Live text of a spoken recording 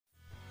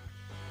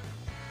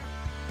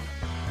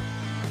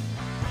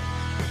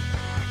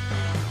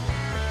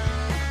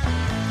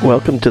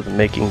Welcome to the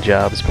Making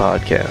Jobs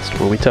podcast,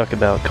 where we talk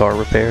about car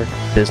repair,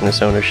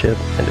 business ownership,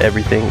 and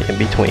everything in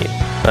between.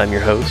 I'm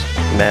your host,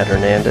 Matt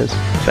Hernandez,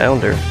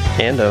 founder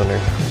and owner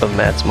of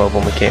Matt's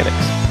Mobile Mechanics.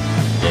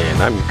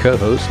 And I'm your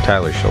co-host,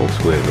 Tyler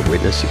Schultz with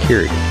Witness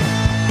Security.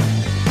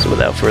 So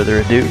without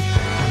further ado,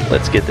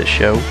 let's get the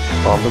show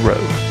on the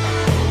road.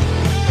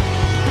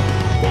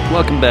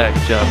 Welcome back,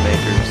 job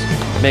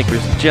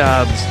makers of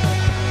jobs,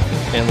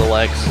 and the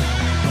likes.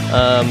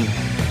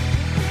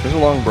 There's a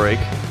long break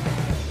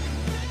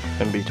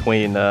in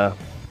between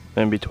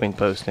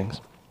postings.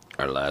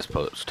 Our last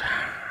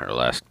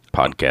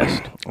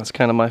podcast. That's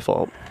kind of my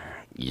fault.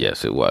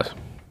 Yes, it was.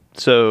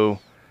 So,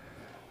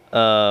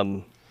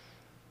 what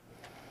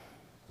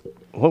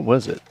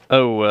was it?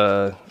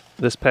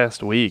 This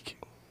past week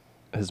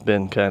has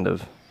been kind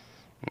of...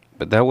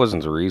 But that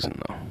wasn't the reason,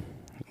 though.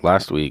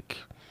 Last week,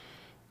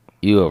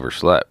 you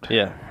overslept.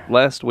 Yeah,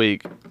 last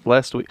week.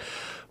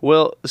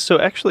 Well, so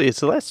actually, it's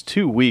the last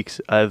 2 weeks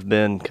I've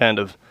been kind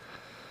of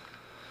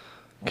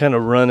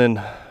running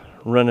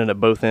at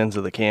both ends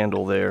of the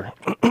candle there,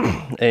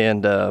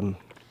 and But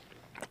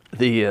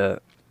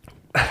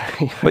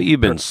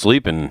you've been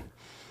sleeping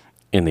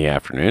in the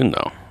afternoon,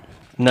 though.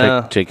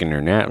 No, taking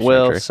your naps.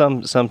 Well,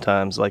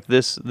 sometimes, like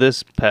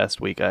this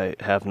past week, I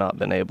have not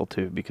been able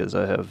to because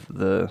I have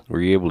the.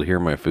 Were you able to hear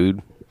my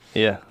food?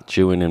 Yeah.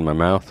 Chewing in my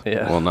mouth?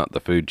 Yeah. Well, not the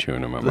food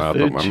chewing in my mouth,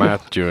 but my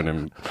mouth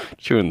chewing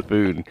the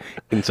food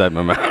inside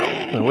my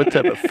mouth. What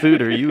type of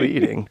food are you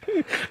eating?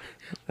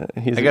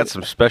 I got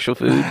some special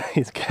food.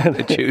 He's got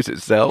It chews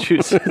itself.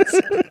 He's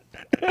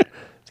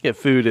got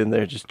food in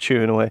there just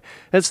chewing away.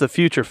 That's the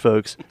future,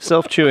 folks.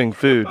 Self-chewing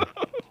food.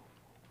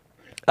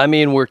 I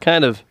mean,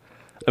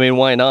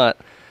 why not?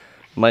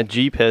 My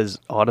Jeep has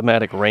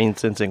automatic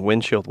rain-sensing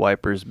windshield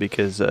wipers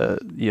because,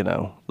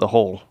 the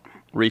whole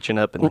reaching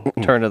up and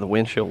turning the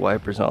windshield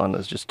wipers on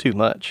is just too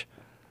much.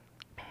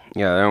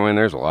 Yeah, I mean,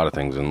 there's a lot of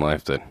things in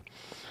life that,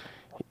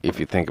 if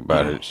you think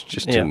about it, it's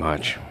just too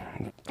much.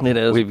 It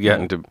is. We've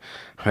gotten to...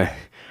 I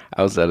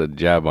was at a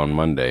job on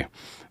Monday.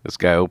 This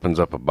guy opens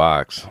up a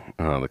box.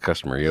 The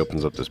customer, he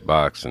opens up this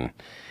box, and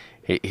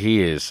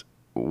he is,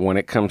 when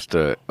it comes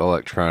to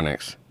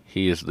electronics,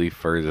 he is the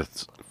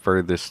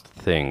furthest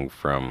thing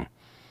from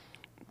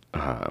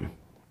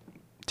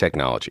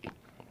technology.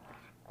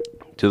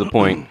 To the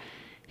point,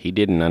 he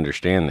didn't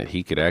understand that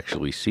he could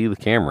actually see the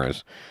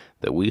cameras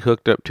that we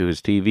hooked up to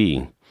his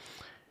TV.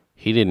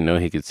 He didn't know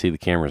he could see the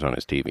cameras on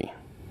his TV.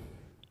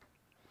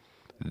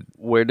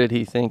 Where did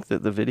he think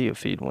that the video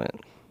feed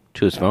went?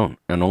 To his phone,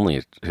 and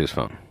only his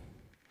phone.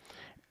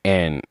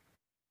 And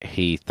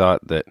he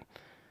thought that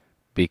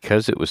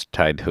because it was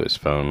tied to his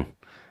phone,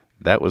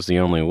 that was the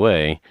only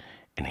way,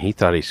 and he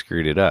thought he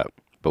screwed it up.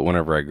 But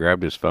whenever I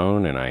grabbed his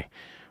phone and I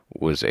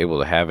was able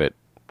to have it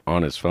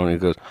on his phone, he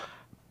goes,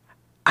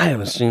 "I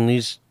haven't seen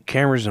these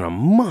cameras in a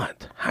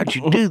month. How'd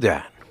you do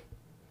that?"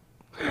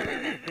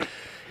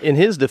 In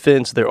his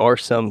defense, there are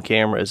some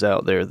cameras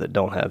out there that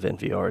don't have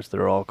NVRs.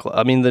 They're all...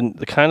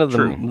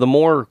 the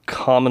more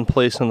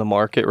commonplace in the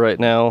market right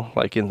now,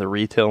 like in the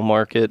retail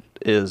market,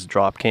 is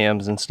drop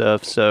cams and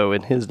stuff. So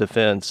in his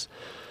defense,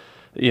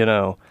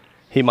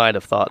 he might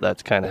have thought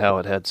that's kind of how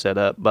it had set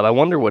up. But I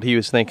wonder what he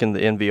was thinking the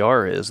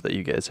NVR is that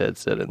you guys had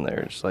set in there.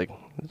 It's like,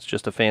 it's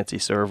just a fancy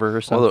server or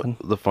something.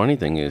 Well, the funny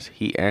thing is,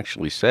 he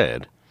actually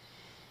said,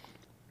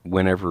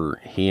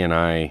 whenever he and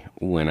I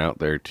went out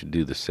there to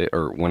do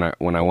when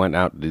I went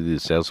out to do the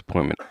sales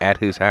appointment at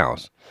his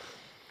house,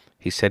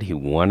 he said he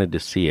wanted to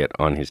see it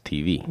on his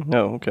TV.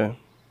 Oh, okay.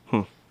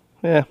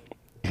 Yeah.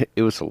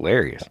 It was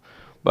hilarious.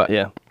 But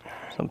yeah,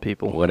 some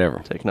people. Whatever.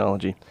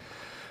 Technology.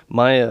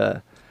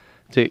 My,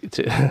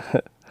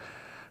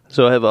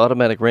 so I have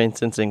automatic rain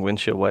sensing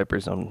windshield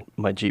wipers on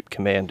my Jeep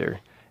Commander.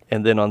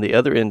 And then on the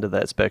other end of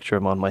that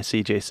spectrum, on my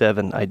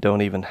CJ7, I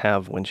don't even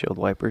have windshield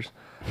wipers.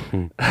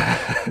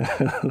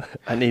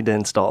 I need to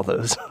install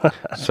those.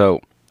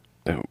 So,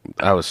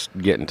 I was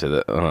getting to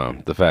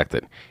the fact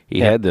that he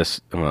had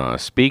this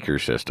speaker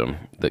system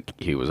that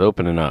he was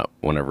opening up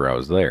whenever I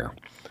was there,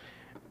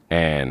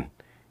 and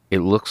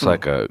it looks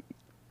like a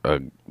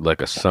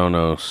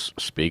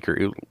Sonos speaker.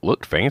 It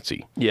looked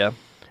fancy. Yeah.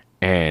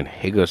 And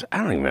he goes, "I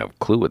don't even have a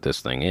clue what this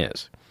thing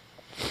is."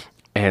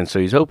 And so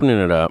he's opening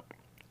it up.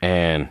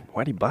 And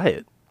why'd he buy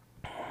it?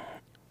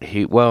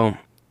 He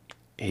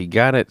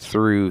got it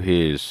through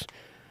his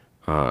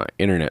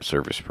internet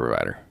service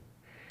provider,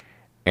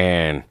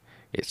 and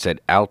it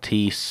said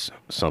Altice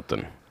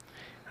something.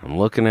 I'm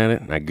looking at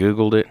it, and I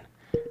Googled it,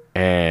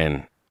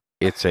 and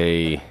it's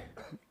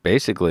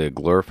basically a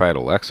glorified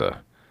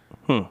Alexa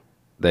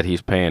that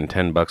he's paying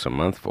 $10 a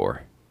month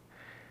for,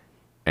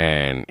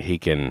 and he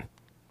can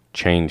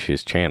change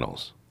his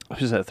channels.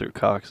 Is that through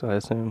Cox, I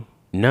assume?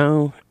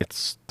 No,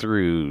 it's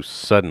through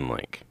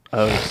Suddenlink.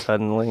 Oh,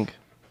 Suddenlink.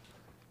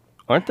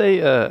 Aren't they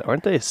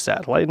a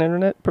satellite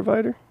internet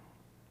provider?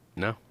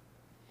 No.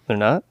 They're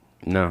not?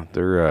 No,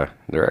 they're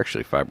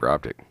actually fiber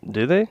optic.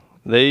 Do they?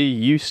 They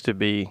used to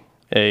be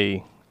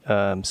a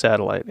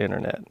satellite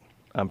internet.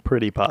 I'm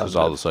pretty positive. Because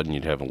all of a sudden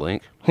you'd have a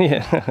link?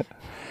 Yeah.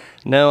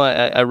 No,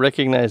 I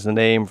recognize the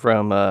name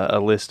from a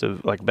list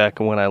of, like, back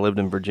when I lived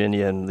in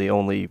Virginia, and the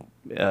only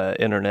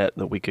internet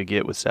that we could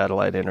get was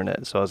satellite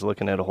internet. So I was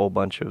looking at a whole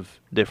bunch of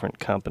different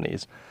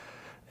companies,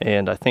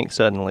 and I think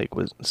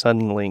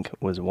Suddenlink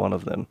was one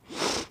of them.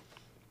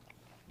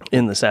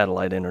 In the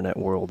satellite internet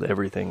world,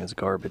 everything is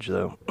garbage,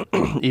 though.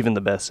 Even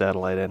the best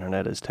satellite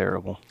internet is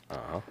terrible.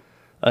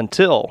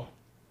 Until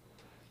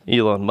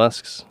Elon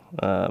Musk's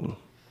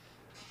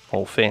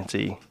whole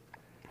fancy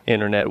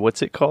internet.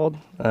 What's it called?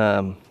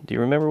 Do you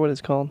remember what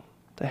it's called?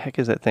 The heck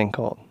is that thing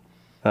called?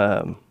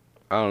 I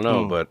don't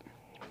know, but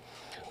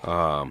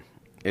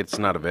it's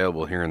not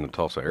available here in the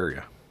Tulsa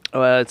area.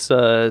 It's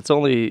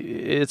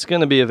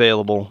going to be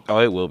available. Oh,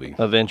 it will be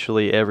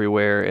eventually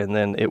everywhere, and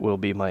then it will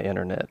be my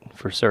internet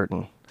for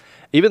certain.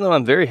 Even though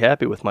I'm very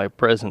happy with my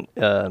present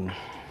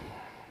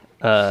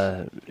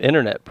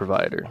internet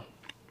provider,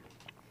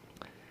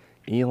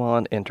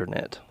 Elon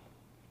Internet.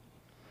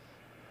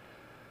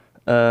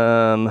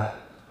 Wow,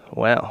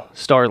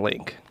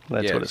 Starlink.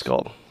 That's what it's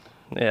called.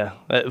 Yeah.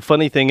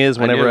 Funny thing is,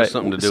 whenever I knew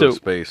something to do with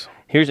space.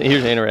 Here's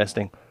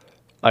interesting.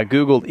 I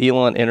googled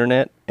Elon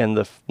Internet, and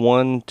the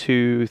first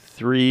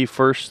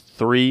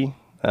three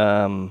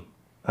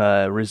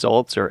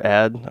results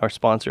are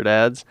sponsored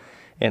ads,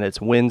 and it's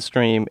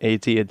Windstream,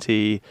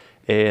 AT&T,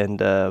 and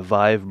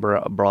Vive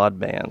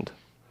Broadband.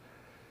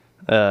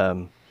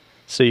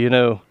 So you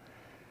know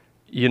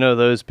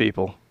those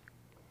people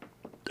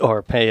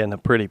are paying a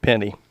pretty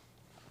penny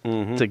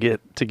to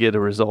get a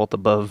result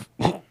above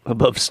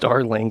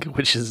Starlink,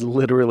 which is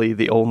literally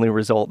the only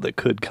result that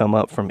could come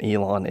up from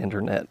Elon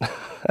Internet.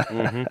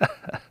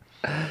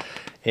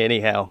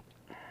 Anyhow,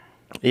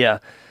 yeah.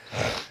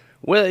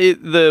 Well,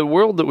 the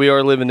world that we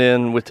are living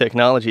in with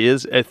technology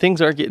is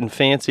things are getting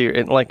fancier,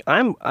 and like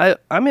I'm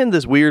in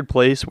this weird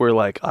place where,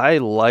 like, I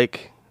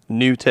like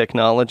new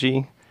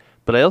technology,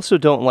 but I also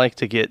don't like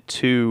to get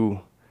too,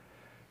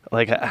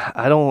 like,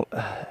 I don't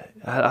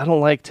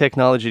like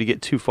technology to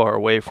get too far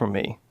away from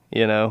me,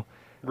 you know.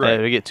 Right.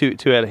 To get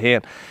too out of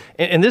hand,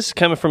 and this is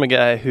coming from a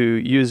guy who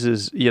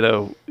uses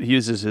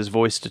his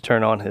voice to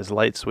turn on his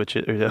light switch,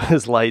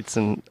 his lights,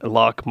 and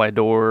lock my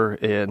door,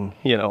 and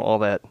all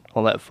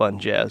that fun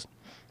jazz.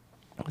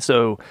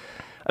 So,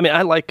 I mean,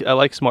 I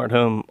like smart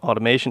home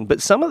automation,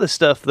 but some of the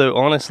stuff, though,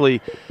 honestly,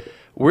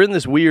 we're in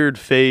this weird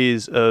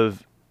phase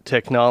of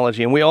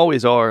technology, and we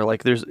always are.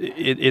 Like, there's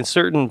in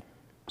certain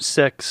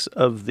sects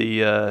of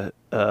the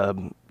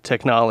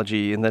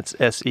technology, and that's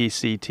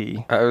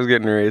SECT. I was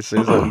getting ready to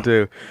say something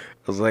too. I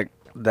was like,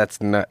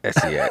 that's not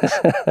SEX.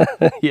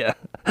 Yeah.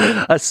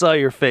 I saw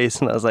your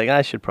face, and I was like,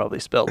 I should probably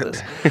spell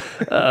this.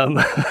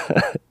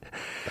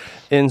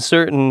 In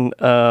certain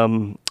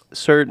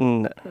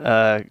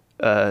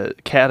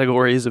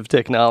categories of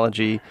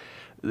technology,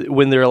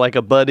 when they're like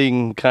a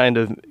budding kind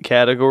of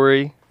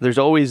category, there's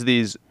always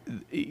these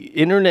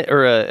internet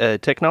or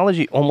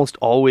technology almost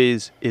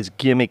always is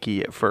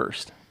gimmicky at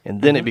first,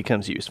 and then it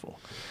becomes useful.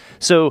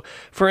 So,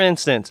 for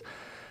instance,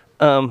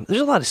 there's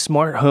a lot of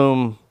smart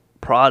home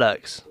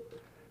products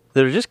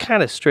that are just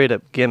kind of straight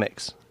up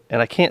gimmicks,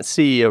 and I can't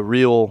see a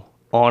real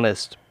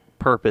honest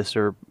purpose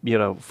or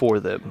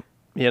for them.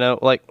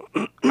 Like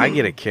I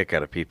get a kick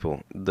out of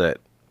people that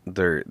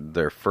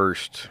their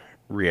first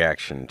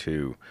reaction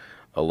to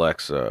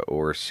Alexa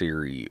or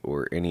Siri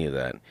or any of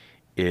that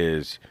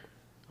is,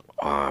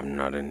 I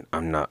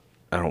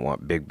don't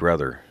want Big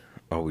Brother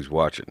always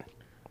watching,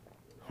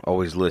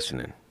 always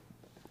listening.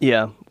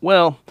 Yeah,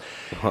 well,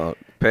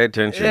 pay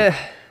attention.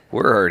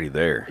 We're already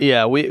there.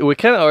 Yeah, we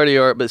kind of already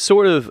are, but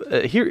sort of.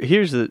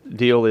 Here's the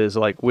deal: is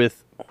like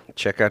with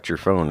check out your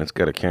phone; it's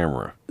got a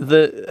camera.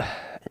 The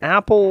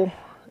Apple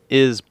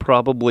is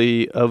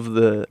probably of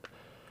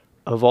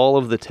all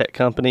of the tech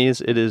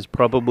companies, it is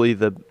probably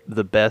the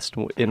best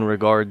in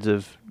regards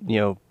of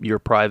your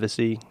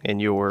privacy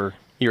and your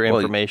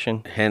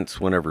information. Hence,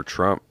 whenever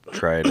Trump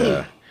tried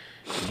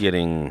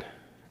getting,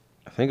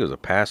 I think it was a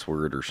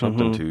password or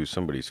something to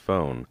somebody's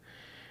phone,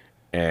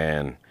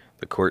 and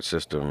the court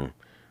system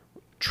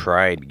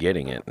tried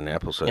getting it, and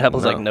Apple said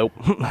Apple's no. like, nope.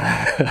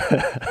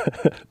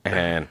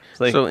 And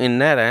so in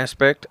that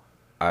aspect,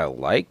 I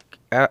like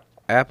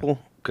Apple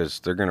because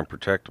they're going to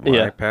protect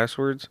my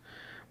passwords,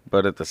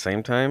 but at the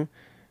same time,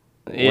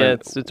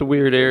 it's a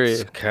weird area.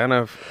 It's kind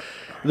of.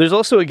 There's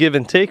also a give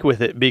and take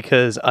with it,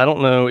 because I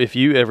don't know if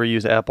you ever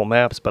use Apple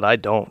Maps, but I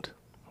don't.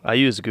 I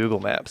use Google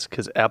Maps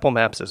because Apple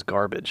Maps is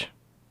garbage.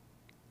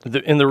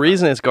 And the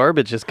reason it's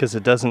garbage is because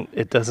it doesn't.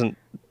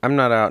 I'm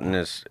not out in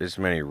as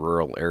many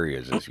rural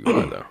areas as you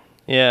are, though.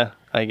 Yeah,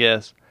 I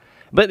guess.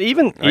 But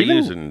even I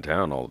use it in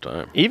town all the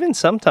time. Even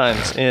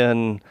sometimes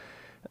in,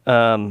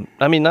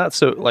 not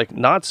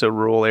so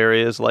rural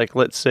areas. Like,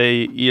 let's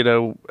say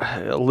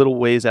a little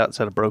ways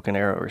outside of Broken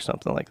Arrow or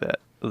something like that.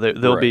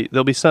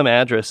 There'll be some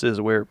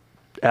addresses where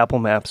Apple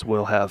Maps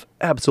will have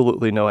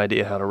absolutely no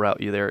idea how to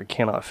route you there. It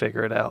cannot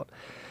figure it out.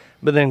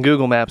 But then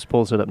Google Maps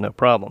pulls it up no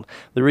problem.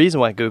 The reason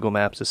why Google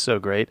Maps is so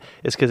great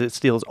is because it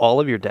steals all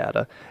of your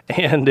data,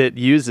 and it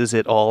uses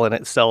it all, and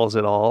it sells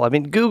it all. I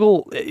mean,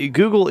 Google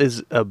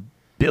is a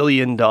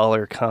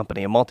billion-dollar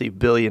company, a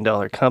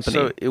multi-billion-dollar company.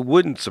 So it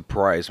wouldn't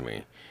surprise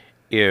me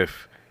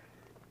if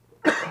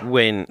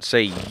when,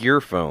 say, your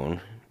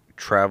phone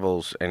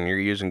travels and you're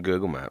using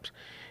Google Maps,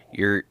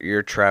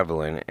 you're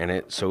traveling and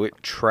it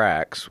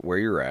tracks where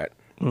you're at.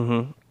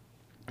 Mm-hmm.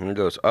 And it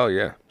goes, oh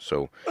yeah,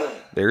 so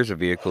there's a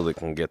vehicle that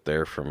can get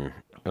there from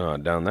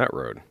down that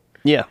road.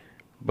 Yeah.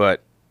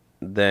 But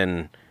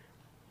then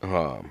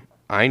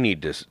I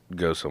need to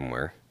go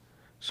somewhere.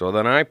 So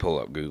then I pull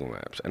up Google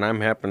Maps, and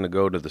I'm happen to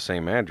go to the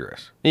same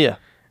address. Yeah.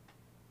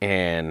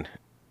 And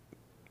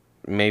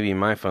maybe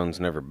my phone's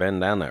never been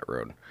down that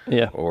road.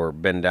 Yeah. Or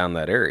been down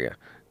that area.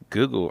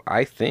 Google,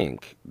 I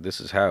think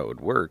this is how it would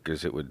work,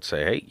 is it would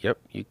say, hey, yep,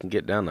 you can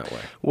get down that way.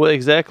 Well,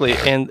 exactly.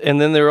 And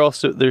then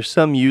there's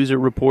some user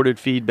reported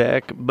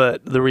feedback,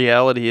 but the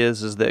reality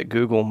is that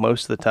Google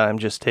most of the time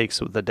just takes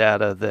the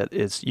data that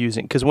it's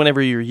using, because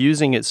whenever you're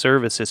using its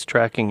service, it's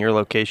tracking your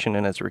location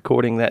and it's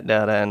recording that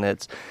data and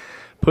it's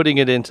putting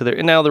it into there.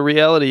 And now the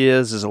reality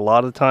is a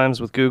lot of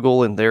times with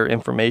Google and their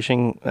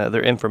information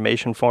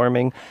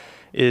farming,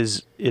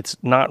 is it's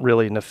not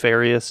really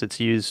nefarious. It's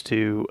used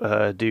to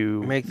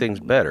make things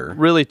better.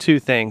 Really two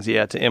things,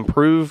 to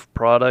improve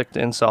product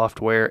and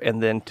software,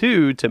 and then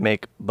two, to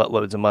make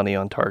buttloads of money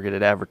on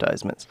targeted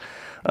advertisements.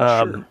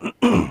 Sure.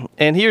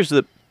 And here's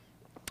the...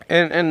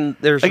 And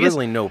there's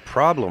really no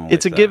problem with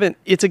It's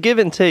a give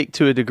and take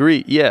to a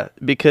degree,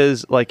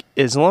 because like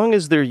as long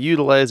as they're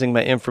utilizing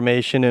my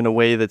information in a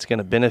way that's going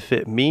to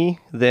benefit me,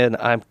 then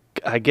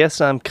I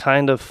guess I'm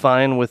kind of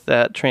fine with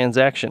that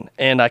transaction.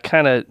 And I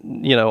kind of,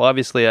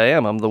 obviously I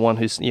am. I'm the one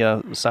who's,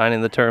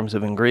 signing the terms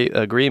of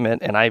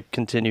agreement, and I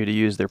continue to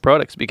use their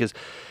products because,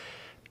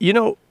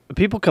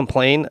 people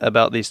complain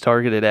about these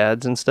targeted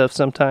ads and stuff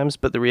sometimes,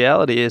 but the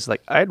reality is,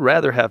 like, I'd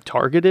rather have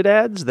targeted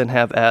ads than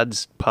have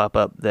ads pop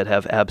up that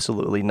have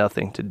absolutely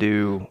nothing to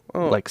do,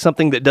 like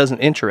something that doesn't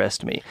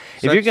interest me.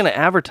 So if you're going to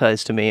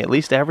advertise to me, at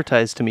least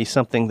advertise to me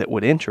something that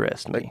would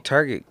interest me. Like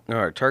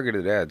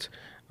targeted ads.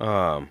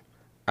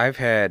 I've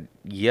had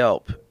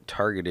Yelp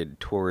targeted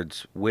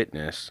towards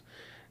Witness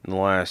in the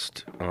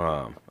last,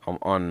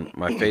 on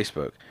my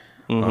Facebook,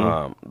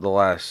 the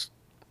last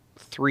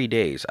 3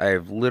 days. I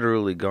have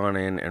literally gone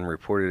in and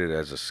reported it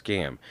as a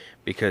scam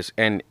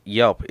and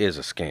Yelp is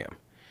a scam.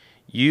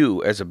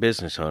 You, as a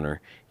business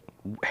owner,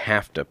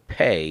 have to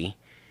pay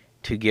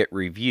to get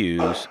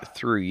reviews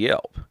through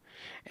Yelp.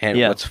 And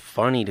what's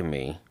funny to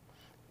me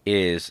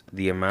is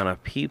the amount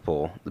of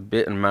people,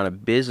 the amount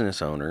of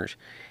business owners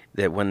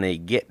that when they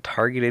get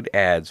targeted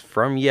ads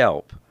from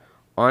Yelp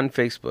on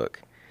Facebook,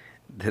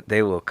 that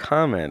they will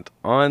comment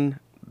on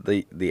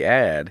the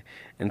ad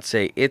and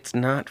say, it's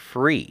not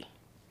free.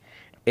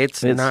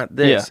 It's not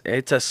this. Yeah.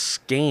 It's a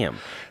scam.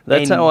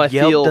 That's how I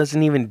feel. Yelp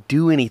doesn't even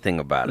do anything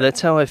about it. That's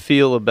how I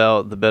feel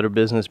about the Better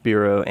Business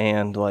Bureau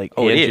and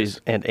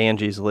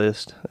Angie's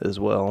List as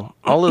well.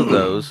 All of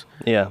those.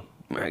 Yeah.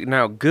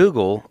 Now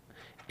Google,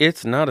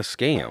 it's not a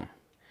scam.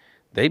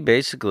 They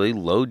basically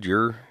load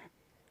your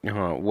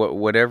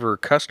whatever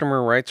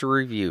customer writes a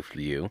review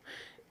for you,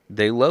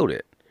 they load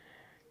it.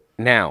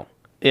 Now,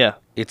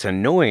 it's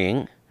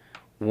annoying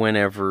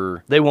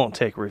whenever they won't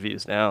take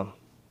reviews down.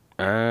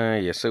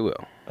 Yes, they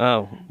will.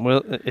 Oh,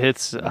 well,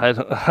 I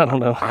don't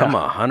know. I'm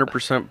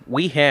 100%.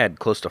 We had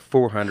close to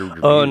 400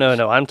 reviews. Oh,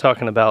 no. I'm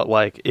talking about,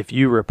 like, if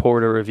you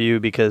report a review,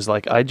 because,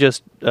 like, I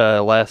just,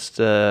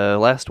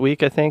 last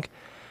week, I think,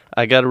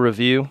 I got a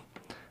review.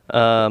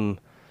 Let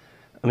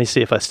me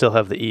see if I still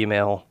have the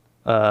email.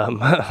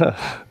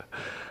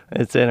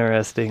 It's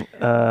interesting.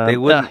 They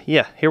wouldn't.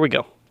 Here we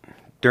go.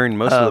 During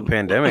most of the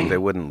pandemic, they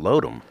wouldn't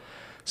load them.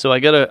 So I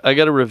got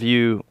a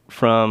review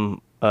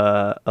from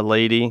a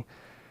lady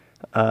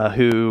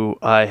who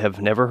I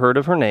have never heard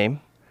of her name,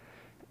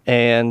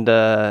 and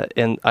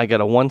I got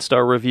a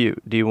 1-star review.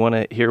 Do you want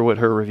to hear what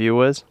her review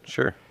was?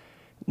 Sure.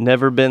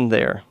 Never been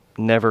there,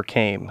 never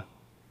came.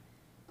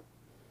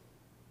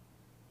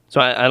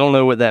 So I don't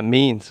know what that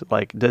means.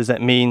 Like, does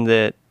that mean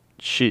that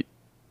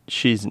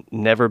she's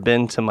never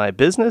been to my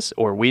business,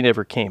 or we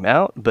never came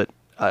out? But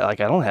I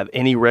don't have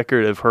any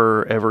record of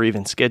her ever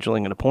even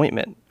scheduling an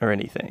appointment or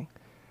anything.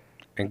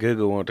 And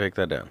Google won't take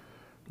that down.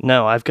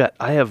 No, I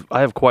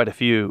have quite a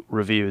few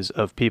reviews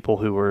of people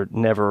who were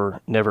never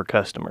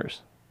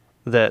customers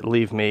that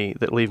leave me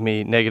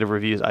negative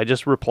reviews. I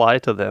just reply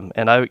to them,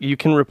 and you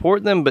can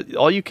report them, but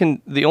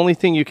the only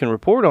thing you can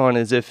report on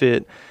is if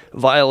it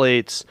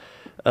violates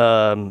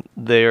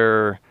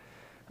their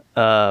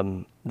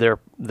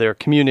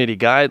community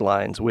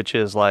guidelines, which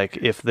is like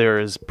if there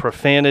is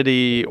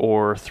profanity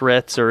or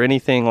threats or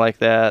anything like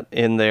that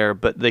in there,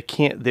 but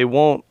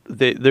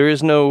there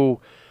is no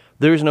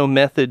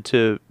method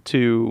to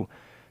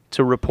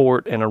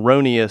report an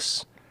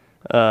erroneous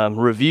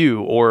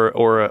review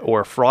or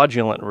a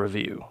fraudulent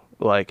review.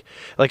 Like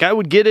I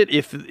would get it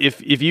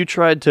if you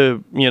tried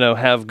to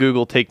have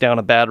Google take down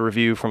a bad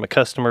review from a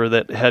customer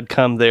that had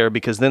come there,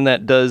 because then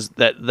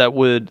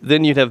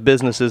then you'd have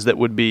businesses that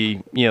would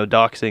be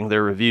doxing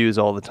their reviews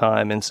all the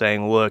time and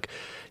saying, look,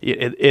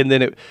 And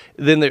then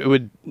it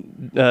would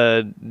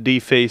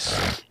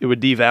deface, it would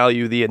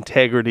devalue the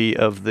integrity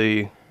of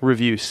the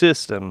review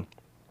system.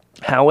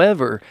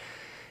 However,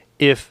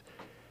 if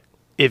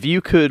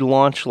you could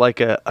launch like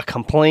a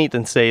complaint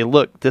and say,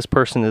 look, this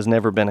person has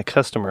never been a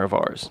customer of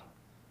ours,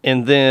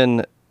 and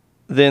then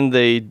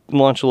they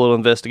launch a little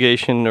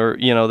investigation, or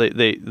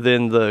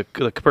then the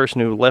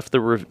person who left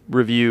the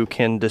review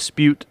can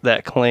dispute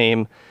that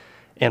claim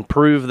and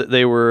prove that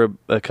they were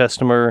a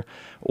customer,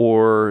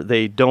 or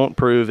they don't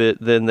prove it,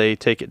 then they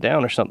take it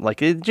down or something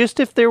like it. Just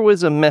if there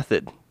was a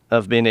method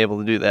of being able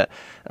to do that.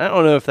 I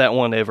don't know if that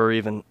one ever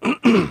even,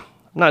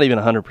 not even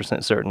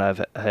 100% certain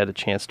I've had a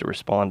chance to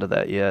respond to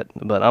that yet,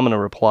 but I'm going to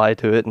reply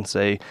to it and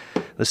say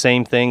the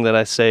same thing that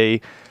I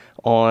say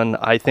on,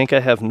 I think I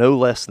have no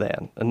less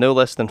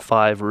than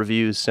 5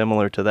 reviews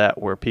similar to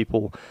that, where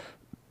people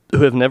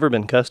who have never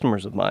been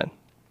customers of mine,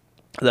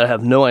 that I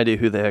have no idea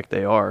who the heck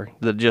they are,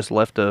 that just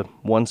left a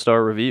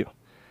 1-star review.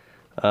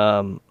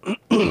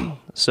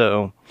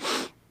 So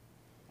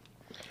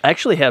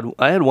actually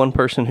I had one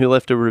person who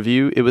left a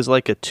review. It was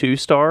like a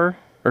 2-star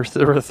or a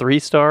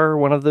 3-star,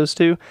 one of those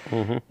two.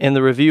 Mm-hmm. And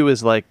the review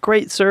is like,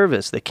 great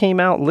service. They came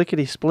out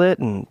lickety split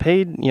and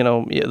paid,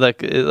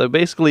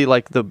 basically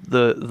like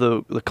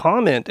the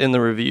comment in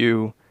the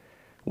review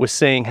was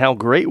saying how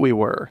great we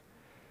were.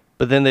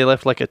 But then they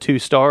left like a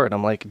 2-star, and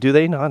I'm like, do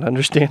they not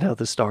understand how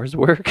the stars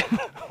work?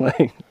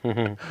 Like,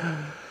 mm-hmm.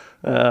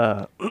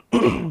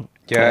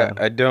 Yeah,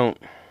 I don't.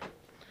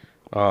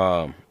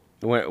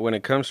 When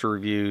it comes to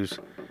reviews,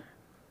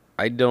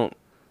 I don't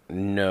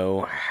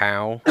know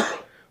how,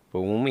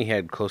 but when we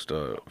had close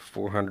to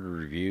 400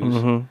 reviews,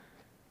 mm-hmm.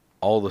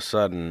 all of a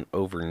sudden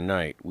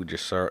overnight we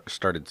just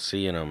started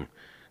seeing them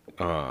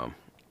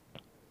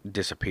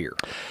disappear.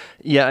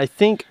 Yeah, I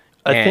think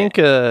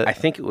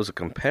it was a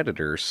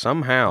competitor.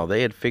 Somehow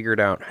they had figured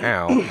out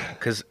how,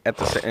 because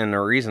and the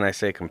reason I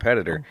say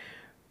competitor,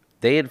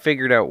 they had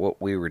figured out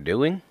what we were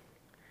doing,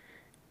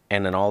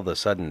 and then all of a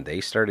sudden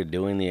they started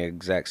doing the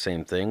exact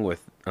same thing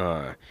with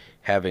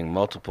having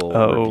multiple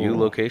review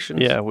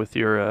locations. Yeah, with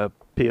your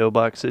P.O.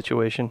 box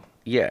situation.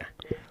 Yeah,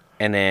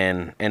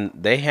 and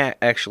they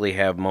actually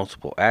have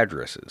multiple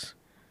addresses.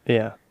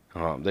 Yeah,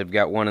 they've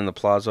got one in the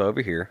plaza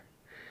over here.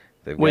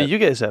 You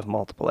guys have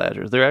multiple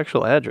addresses. They're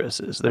actual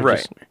addresses. They're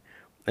right.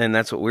 And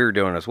that's what we were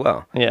doing as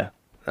well. Yeah.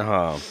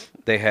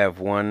 They have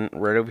one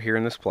right over here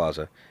in this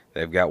plaza.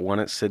 They've got one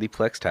at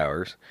Cityplex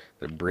Towers.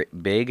 They're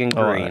big and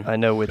green. I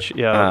know which.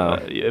 Yeah,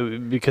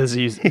 because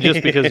you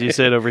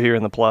said over here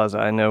in the plaza,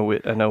 I know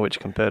which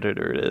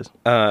competitor it is.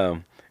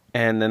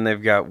 And then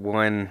they've got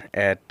one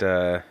at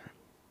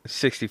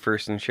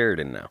 61st and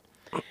Sheridan now.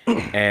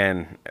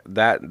 And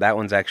that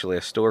one's actually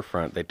a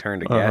storefront. They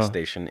turned a gas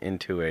station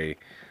into a.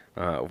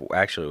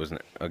 Actually, it was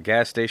a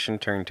gas station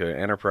turned to an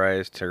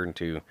Enterprise, turned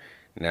to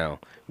now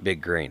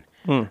Big Green.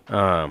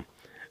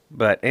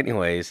 But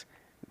anyways,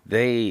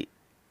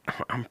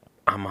 I'm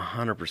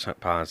 100%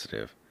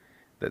 positive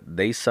that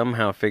they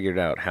somehow figured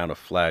out how to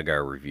flag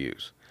our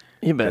reviews.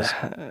 Yeah, but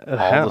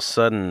all of a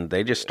sudden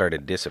they just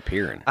started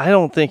disappearing. I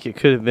don't think it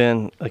could have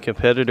been a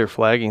competitor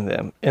flagging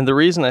them, and the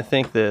reason I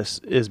think this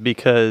is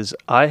because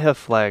I have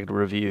flagged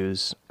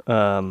reviews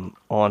on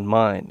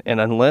mine, and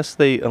unless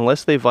they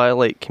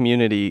violate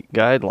community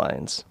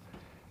guidelines,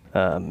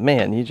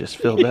 man, you just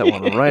filled that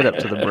one right up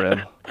to the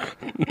brim.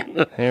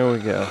 Here we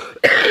go.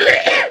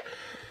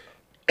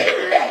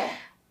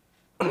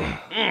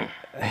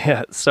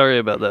 Yeah, sorry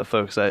about that,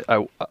 folks.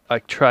 I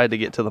tried to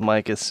get to the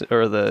mic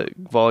or the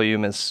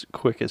volume as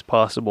quick as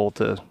possible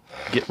to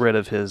get rid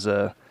of his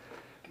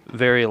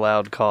very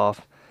loud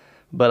cough,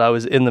 but I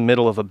was in the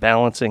middle of a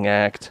balancing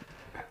act.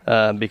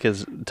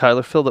 Because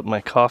Tyler filled up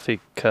my coffee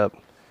cup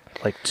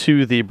like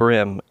to the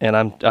brim, and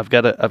I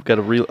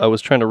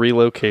was trying to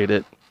relocate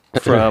it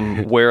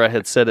from where I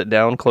had set it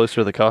down closer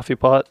to the coffee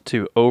pot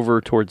to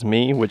over towards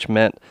me, which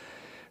meant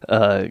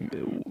going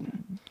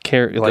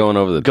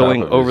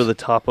over the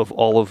top of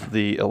all of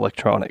the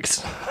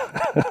electronics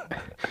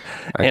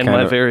and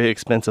my very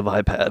expensive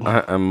iPad.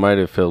 I might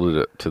have filled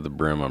it up to the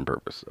brim on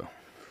purpose,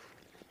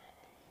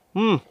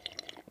 though.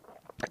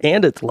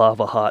 And it's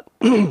lava hot.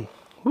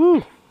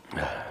 Woo.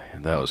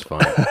 That was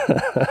fun.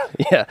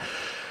 Yeah.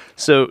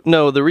 So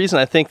no, the reason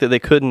I think that they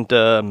couldn't,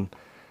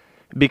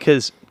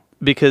 because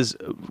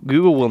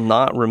Google will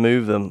not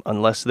remove them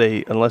unless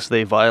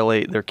they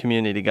violate their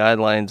community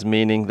guidelines,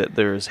 meaning that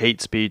there's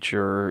hate speech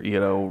or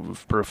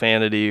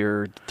profanity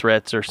or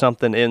threats or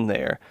something in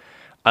there.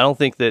 I don't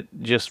think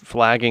that just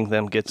flagging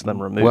them gets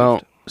them removed.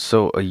 Well,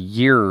 so a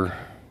year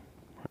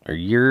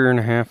and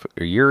a half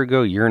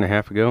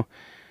ago,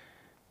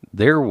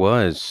 there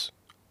was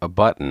a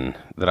button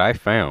that I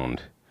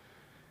found,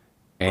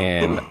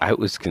 and I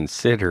was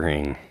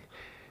considering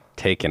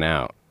taking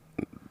out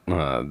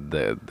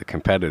the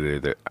competitor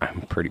that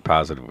I'm pretty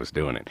positive was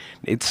doing it.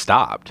 It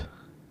stopped.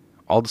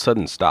 All of a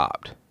sudden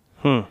stopped.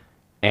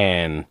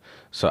 And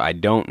so I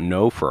don't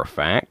know for a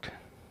fact,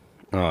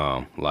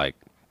 like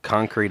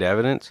concrete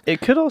evidence.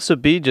 It could also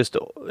be just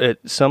at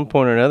some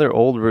point or another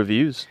old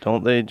reviews.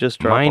 Don't they just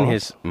drop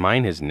off?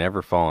 Mine has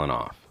never fallen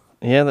off.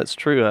 Yeah, that's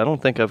true. I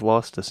don't think I've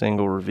lost a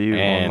single review on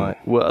And- my...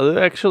 Well,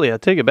 actually, I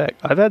take it back.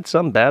 I've had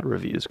some bad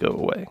reviews go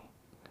away.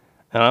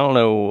 And I don't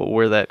know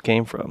where that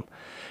came from.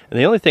 And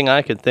the only thing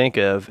I could think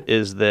of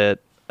is that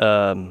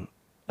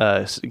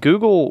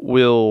Google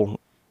will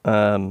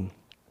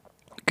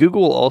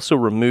also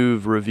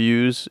remove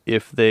reviews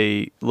if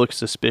they look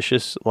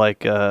suspicious,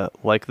 like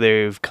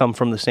they've come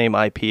from the same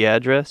IP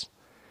address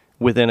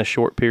within a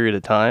short period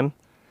of time.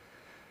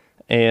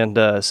 And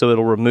so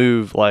it'll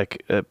remove,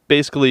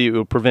 basically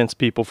it prevents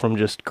people from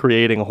just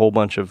creating a whole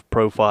bunch of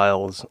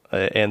profiles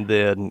and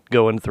then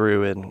going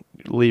through and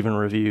leaving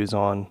reviews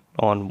on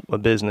a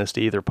business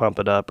to either pump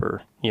it up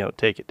or,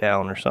 take it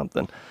down or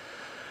something.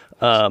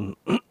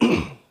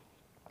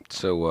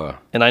 So,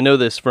 and I know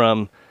this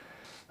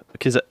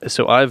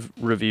so I've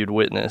reviewed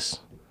Witness,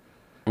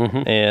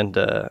 and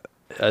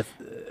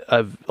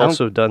I've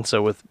also done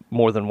so with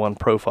more than one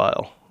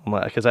profile,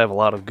 because I have a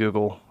lot of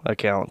Google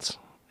accounts.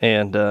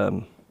 And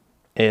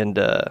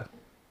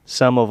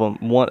some of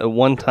them,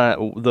 one time,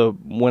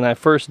 when I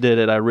first did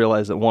it, I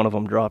realized that one of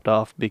them dropped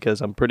off because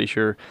I'm pretty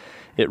sure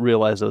it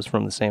realized it was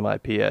from the same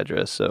IP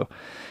address. So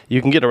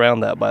you can get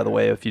around that, by the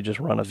way, if you just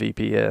run a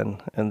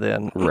VPN and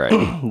then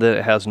then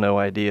it has no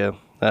idea,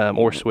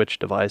 or switch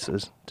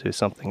devices to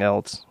something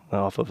else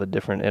off of a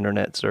different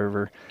internet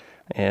server,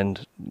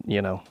 and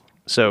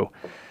so.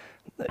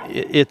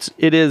 It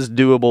is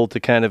doable to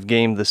kind of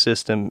game the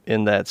system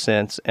in that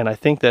sense, and I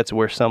think that's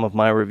where some of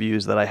my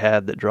reviews that I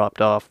had that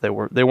dropped off, they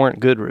weren't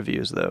good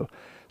reviews though.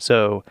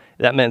 So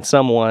that meant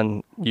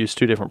someone used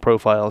two different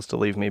profiles to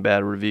leave me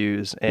bad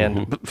reviews,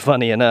 and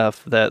funny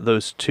enough, that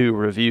those two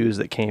reviews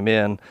that came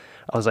in,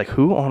 I was like,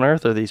 who on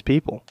earth are these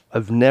people?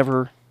 I've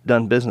never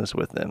done business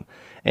with them,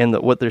 and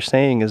what they're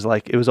saying is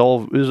it was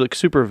like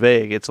super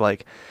vague. It's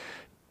like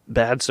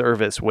bad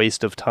service,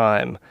 waste of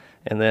time,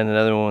 and then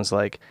another one was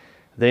like,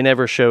 they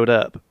never showed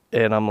up,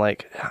 and I'm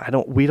like,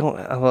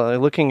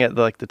 looking at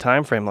the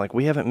time frame, like,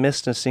 we haven't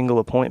missed a single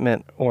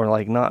appointment or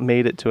not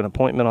made it to an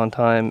appointment on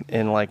time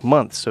in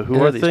months. So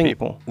who are these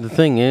people? The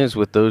thing is,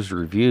 with those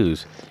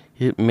reviews,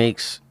 it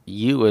makes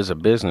you as a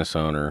business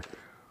owner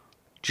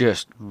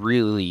just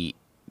really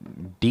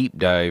deep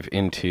dive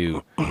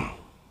into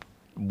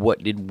what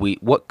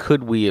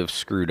could we have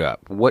screwed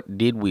up? What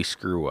did we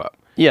screw up?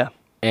 Yeah.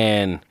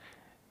 And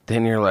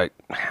then you're like,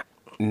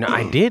 no,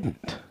 I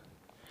didn't.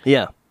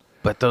 Yeah.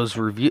 But those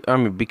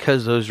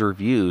because those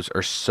reviews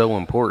are so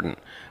important.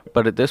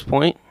 But at this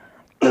point,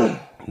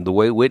 the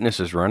way Witness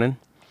is running,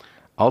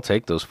 I'll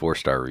take those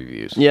 4-star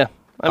reviews. Yeah.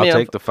 I'll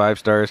take the 5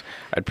 stars.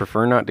 I'd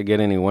prefer not to get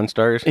any 1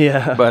 stars.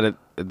 Yeah. But at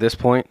this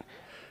point,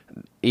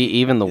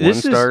 even the 1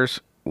 stars,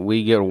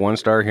 we get a 1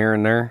 star here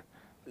and there.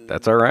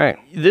 That's all right.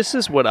 This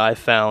is what I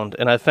found,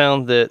 and I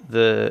found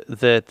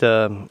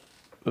that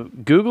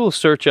Google's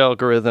search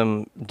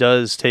algorithm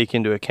does take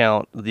into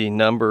account the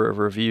number of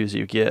reviews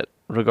you get,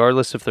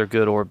 regardless if they're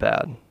good or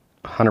bad.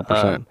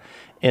 100%.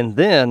 And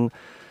then,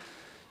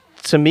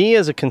 to me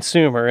as a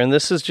consumer, and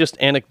this is just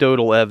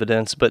anecdotal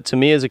evidence, but to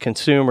me as a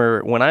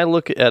consumer, when I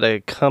look at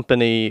a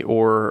company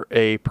or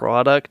a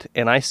product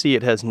and I see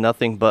it has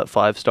nothing but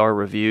 5-star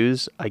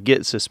reviews, I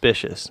get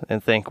suspicious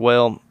and think,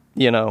 well,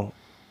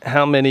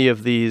 how many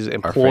of these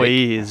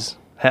employees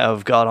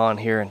have got on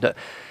here and done?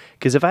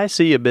 Because if I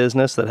see a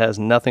business that has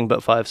nothing but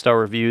 5-star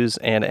reviews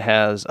and it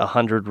has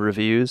 100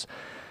 reviews,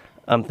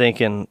 I'm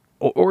thinking,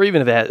 or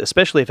even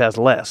especially if it has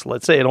less,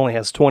 let's say it only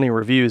has 20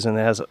 reviews and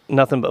it has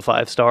nothing but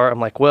 5-star, I'm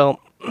like, well,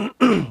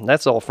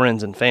 that's all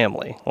friends and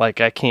family. I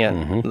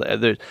can't.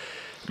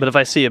 But if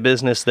I see a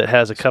business that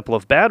has a couple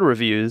of bad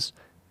reviews,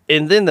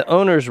 and then the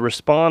owners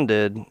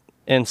responded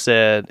and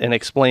said and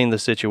explained the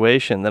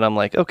situation, then I'm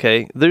like,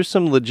 okay, there's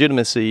some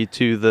legitimacy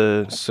to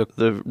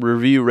the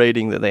review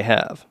rating that they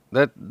have.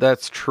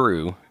 That's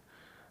true.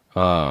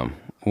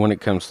 When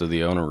it comes to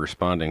the owner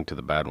responding to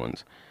the bad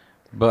ones,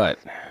 but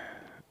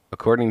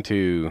according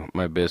to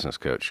my business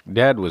coach,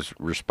 Dad was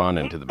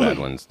responding to the bad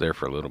ones there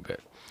for a little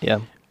bit.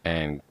 Yeah.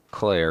 And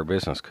Clay, our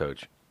business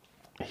coach,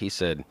 he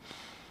said,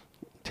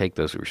 take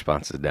those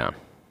responses down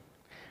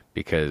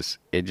because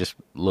it just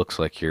looks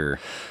like you're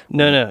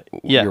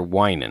you're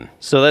whining.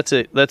 So that's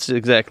it. That's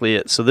exactly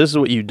it. So this is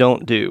what you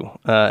don't do.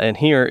 And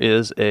here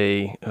is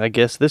I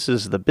guess this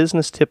is the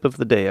business tip of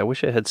the day. I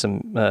wish I had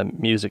some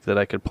music that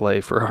I could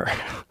play for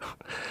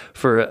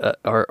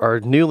our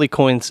newly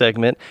coined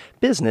segment,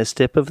 business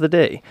tip of the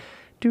day.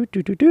 Do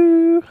do do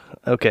do.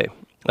 Okay.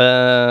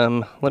 Let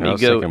me go. I was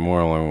thinking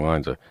more along the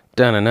lines of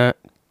dun-na-na,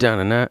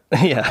 dun-na-na.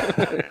 Yeah.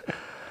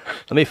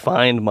 Let me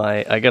find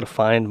I gotta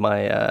find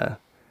my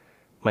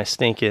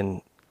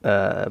stinking,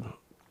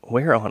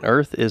 where on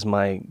earth is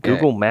my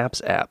Google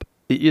Maps app?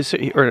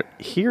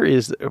 Here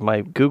is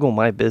my Google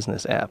My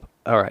Business app.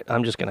 All right,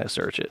 I'm just going to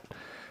search it.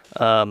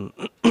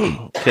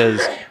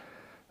 Because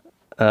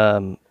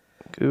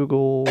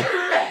Google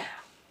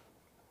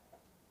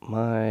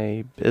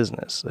My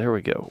Business. There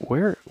we go.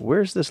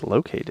 Where's this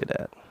located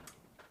at?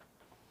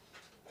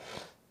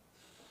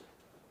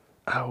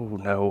 Oh,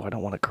 no, I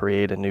don't want to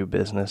create a new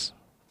business.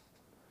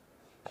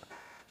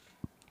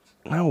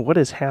 No, what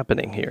is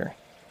happening here?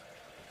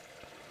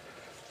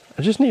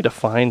 I just need to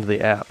find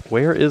the app.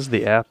 Where is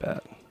the app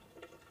at?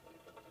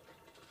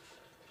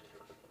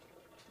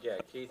 Yeah,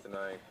 Keith and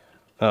I...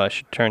 Oh, I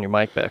should turn your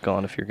mic back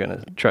on if you're going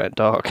to try to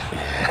talk.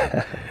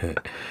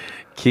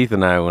 Keith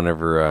and I,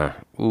 whenever...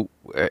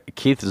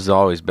 Keith has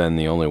always been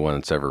the only one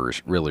that's ever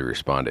really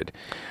responded.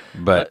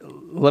 But...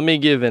 let me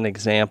give an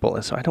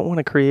example. So I don't want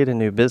to create a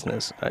new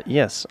business.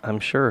 Yes, I'm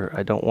sure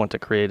I don't want to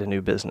create a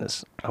new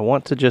business. I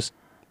want to just...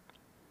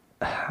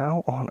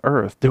 How on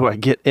earth do I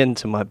get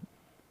into my...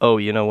 Oh,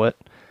 you know what?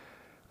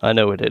 I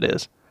know what it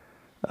is.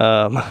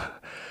 So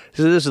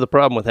this is the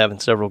problem with having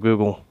several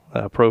Google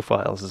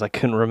profiles, is I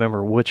couldn't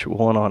remember which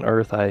one on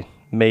earth I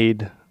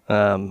made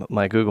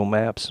my Google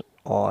Maps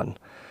on.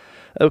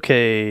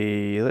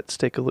 Okay, let's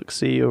take a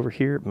look-see over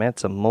here.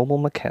 Matza Mobile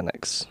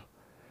Mechanics.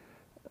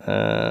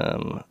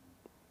 Okay,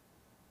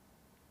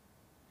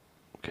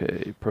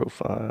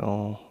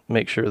 profile.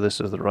 Make sure this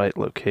is the right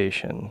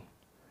location.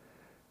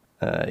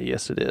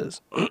 Yes, it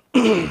is.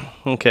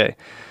 Okay,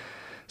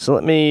 so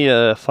let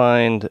me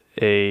find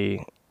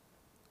a...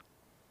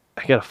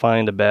 I gotta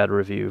find a bad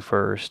review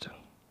first.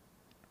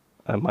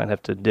 I might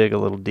have to dig a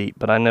little deep,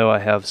 but I know I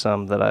have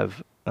some that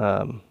I've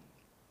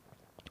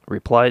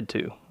replied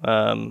to.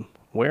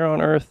 Where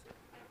on earth?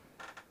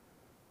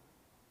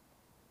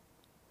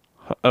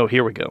 Oh,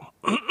 here we go.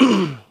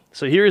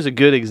 So here's a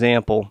good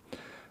example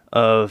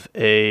of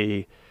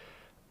a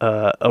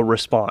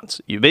response.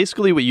 You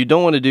basically, what you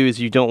don't want to do is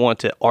you don't want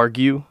to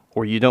argue,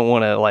 or you don't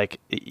want to, like,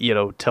 you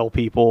know, tell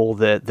people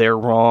that they're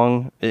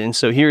wrong. And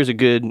so here's a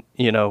good,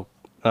 you know,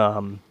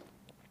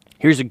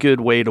 here's a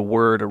good way to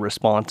word a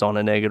response on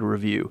a negative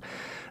review,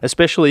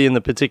 especially in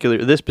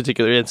this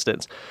particular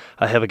instance.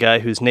 I have a guy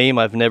whose name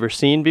I've never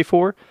seen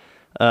before,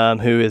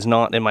 who is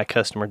not in my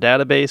customer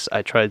database.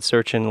 I tried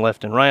searching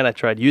left and right. I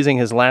tried using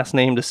his last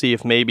name to see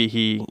if maybe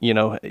he, you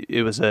know,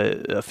 it was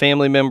a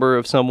family member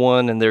of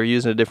someone and they're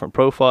using a different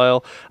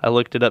profile. I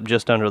looked it up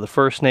just under the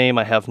first name.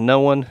 I have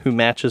no one who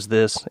matches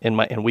this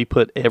and we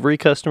put every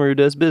customer who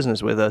does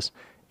business with us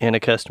in a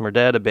customer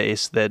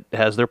database that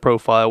has their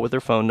profile with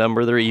their phone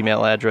number, their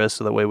email address,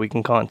 so that way we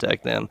can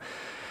contact them.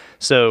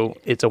 So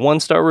it's a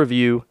 1-star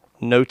review,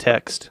 no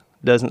text,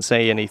 doesn't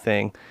say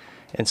anything.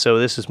 And so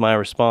this is my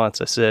response.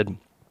 I said,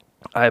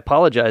 I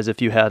apologize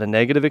if you had a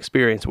negative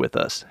experience with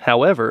us.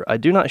 However, I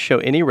do not show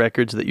any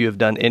records that you have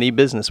done any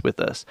business with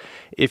us.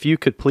 If you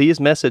could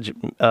please message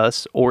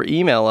us or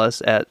email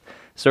us at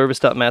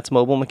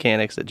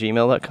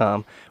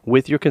service.matsmobilemechanics@gmail.com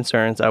with your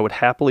concerns, I would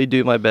happily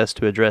do my best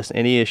to address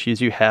any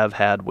issues you have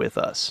had with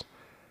us.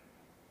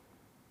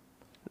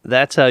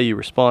 That's how you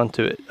respond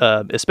to it,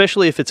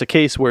 especially if it's a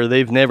case where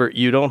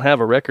you don't have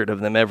a record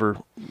of them ever,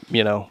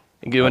 you know,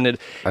 doing it.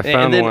 I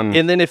found one.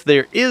 And then if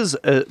there is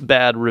a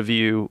bad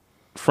review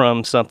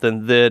from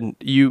something, then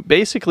you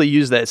basically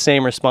use that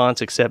same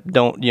response, except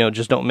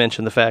just don't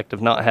mention the fact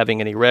of not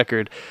having any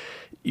record.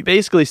 You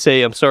basically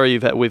say, I'm sorry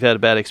we've had a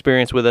bad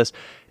experience with us.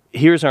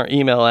 Here's our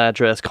email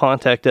address.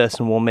 Contact us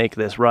and we'll make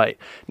this right.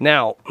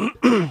 Now,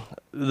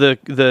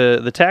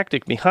 the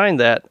tactic behind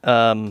that,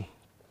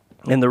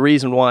 and the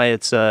reason why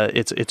it's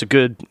a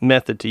good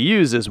method to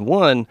use is,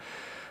 one,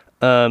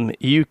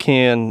 you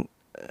can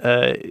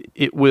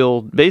it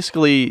will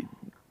basically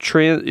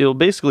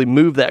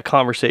move that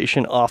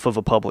conversation off of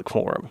a public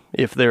forum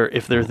if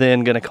they're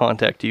then going to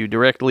contact you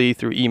directly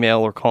through email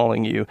or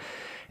calling you,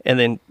 and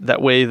then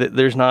that way that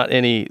there's not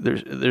any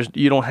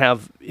you don't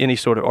have any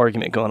sort of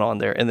argument going on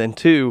there. And then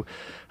two,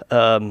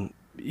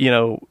 you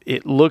know,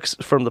 it looks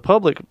from the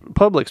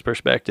public's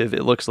perspective,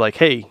 it looks like,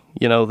 hey,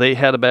 you know, they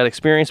had a bad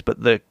experience,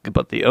 but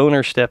the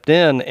owner stepped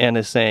in and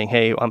is saying,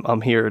 hey,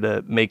 I'm here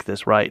to make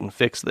this right and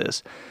fix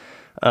this.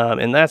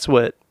 And that's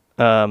what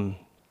I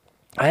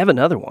have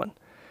another one.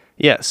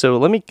 Yeah, so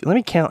let me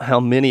count how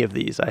many of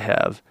these I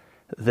have.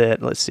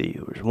 Let's see,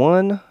 there's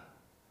 1,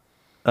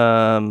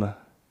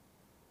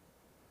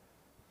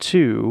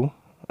 2.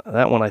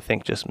 That one I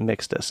think just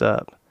mixed us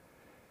up.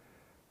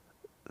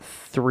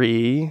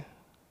 3,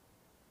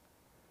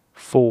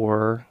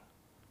 4.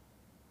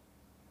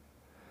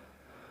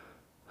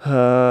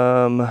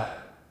 So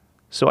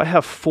I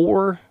have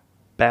 4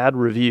 bad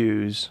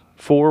reviews.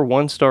 4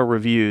 1-star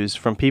reviews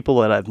from people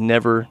that I've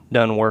never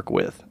done work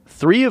with.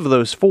 3 of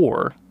those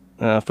 4,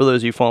 for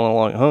those of you following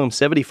along at home,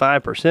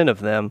 75% of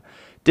them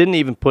didn't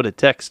even put a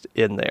text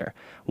in there.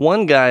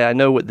 One guy, I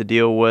know what the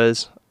deal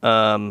was.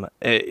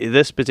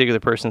 This particular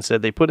person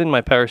said they put in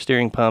my power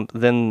steering pump,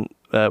 then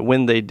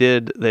when they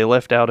did, they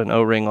left out an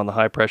O-ring on the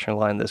high pressure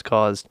line. This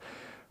caused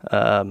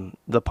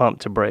the pump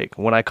to break.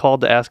 When I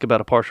called to ask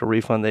about a partial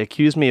refund, they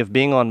accused me of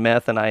being on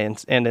meth and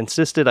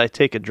insisted I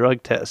take a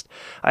drug test.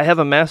 I have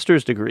a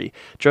master's degree.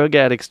 Drug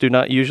addicts do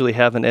not usually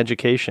have an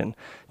education.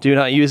 Do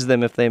not use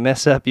them. If they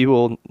mess up, you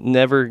will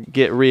never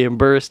get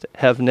reimbursed.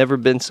 Have never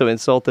been so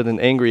insulted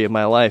and angry in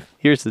my life.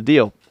 Here's the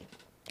deal.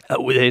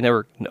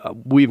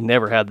 We've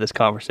never had this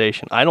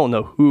conversation. I don't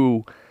know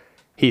who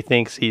he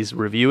thinks he's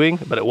reviewing,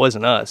 but it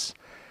wasn't us.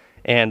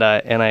 And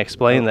I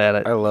explained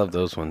that. I love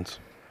those ones.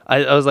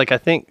 I was like, I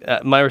think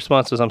my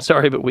response was, I'm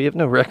sorry, but we have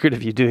no record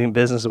of you doing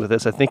business with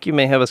us. I think you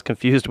may have us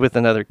confused with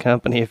another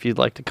company. If you'd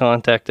like to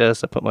contact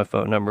us, I put my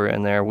phone number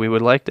in there. We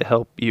would like to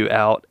help you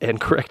out and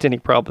correct any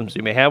problems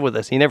you may have with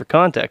us. He never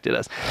contacted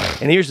us.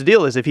 And here's the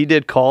deal is if he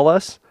did call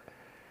us,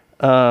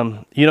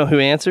 you know who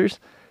answers?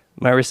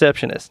 My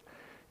receptionist.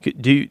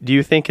 Do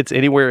you think it's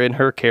anywhere in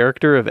her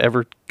character of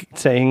ever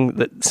saying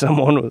that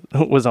someone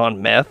was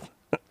on meth?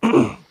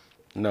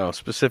 No,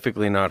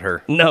 specifically not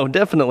her. No,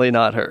 definitely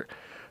not her.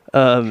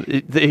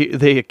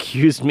 They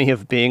accused me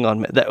of being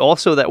on that.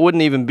 Also, that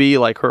wouldn't even be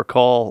like her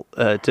call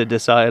to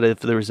decide if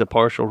there was a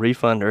partial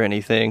refund or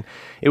anything.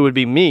 It would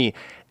be me,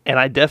 and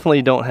I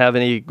definitely don't have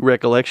any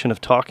recollection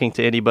of talking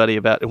to anybody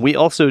about it. We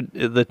also,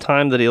 the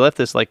time that he left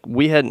this, like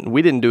we hadn't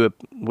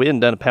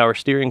done a power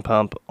steering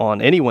pump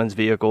on anyone's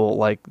vehicle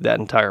like that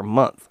entire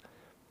month.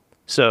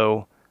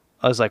 So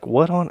I was like,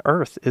 what on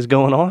earth is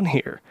going on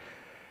here?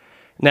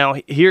 Now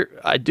here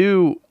I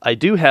do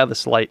have a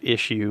slight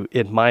issue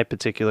in my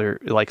particular,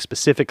 like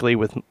specifically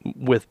with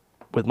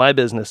my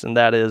business, and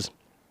that is,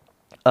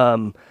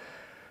 I'm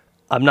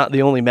not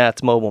the only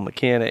Matt's Mobile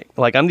Mechanic.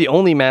 Like I'm the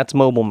only Matt's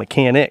Mobile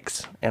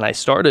Mechanics, and I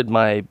started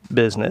my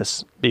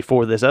business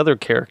before this other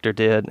character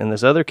did, and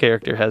this other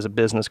character has a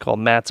business called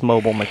Matt's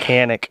Mobile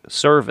Mechanic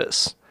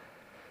Service.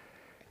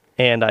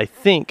 And I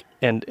think,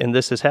 and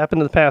this has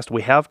happened in the past,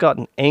 we have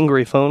gotten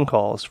angry phone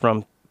calls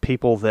from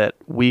people that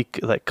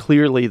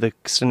clearly the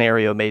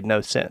scenario made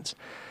no sense.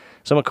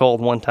 Someone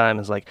called one time and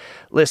was like,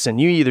 listen,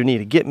 you either need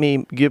to give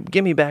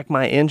me back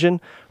my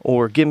engine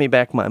or give me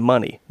back my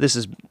money. This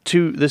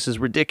is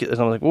ridiculous.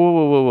 I'm like,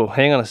 whoa,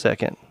 hang on a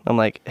second. I'm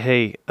like,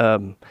 hey,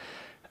 I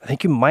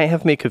think you might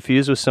have me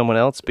confused with someone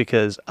else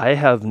because I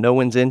have no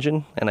one's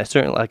engine, and I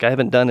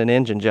haven't done an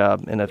engine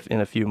job in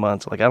a few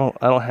months. Like I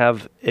don't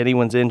have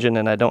anyone's engine,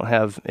 and I don't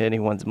have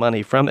anyone's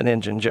money from an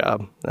engine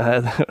job.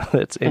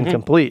 That's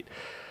incomplete.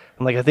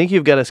 I'm like, I think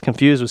you've got us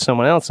confused with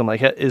someone else. I'm like,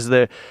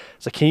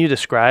 can you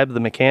describe the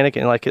mechanic?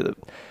 And like the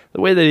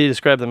way that he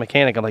described the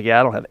mechanic, I'm like, yeah,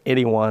 I don't have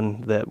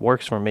anyone that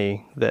works for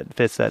me that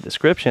fits that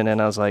description.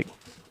 And I was like,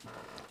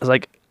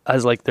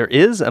 there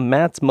is a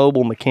Matt's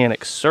Mobile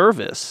Mechanic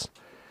Service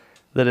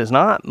that is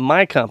not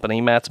my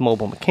company, Matt's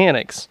Mobile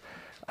Mechanics.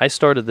 I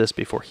started this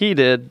before he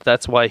did.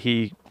 That's why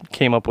he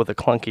came up with a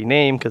clunky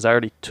name, because I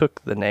already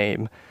took the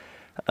name.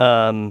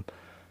 So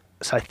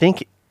I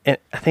think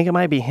it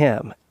might be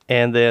him.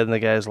 And then the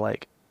guy's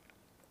like,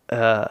 he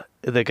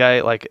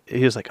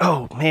was like,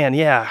 oh man,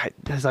 yeah.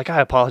 He's like, I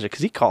apologize,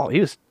 because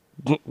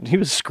he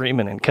was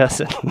screaming and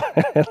cussing,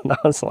 and I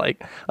was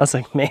like,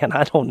 man,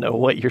 I don't know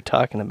what you're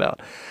talking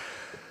about.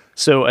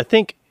 So I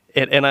think,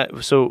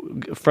 so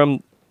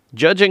from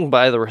judging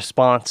by the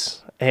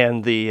response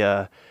and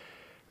the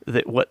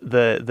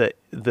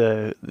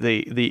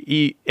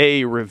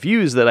EA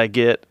reviews that I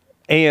get,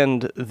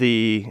 and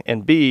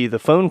B, the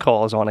phone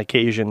calls on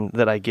occasion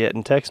that I get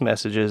and text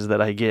messages that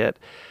I get,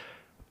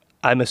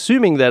 I'm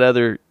assuming that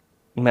other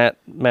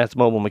Matt's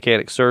Mobile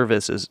Mechanic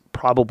Service is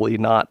probably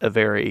not a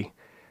very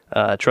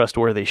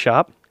trustworthy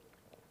shop,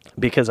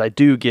 because I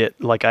get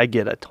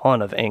a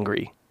ton of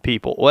angry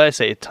people. Well, I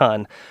say a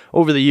ton.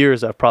 Over the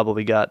years, I've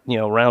probably got,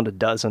 around a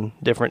dozen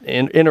different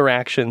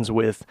interactions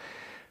with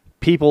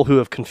people who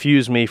have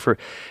confused me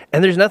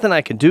and there's nothing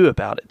I can do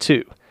about it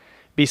too.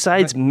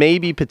 Besides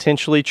maybe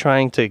potentially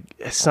trying to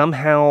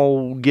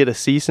somehow get a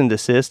cease and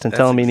desist and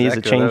tell him he needs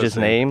to change his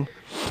name.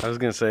 I was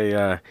going to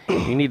say,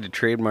 you need to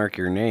trademark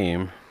your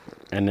name,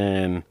 and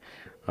then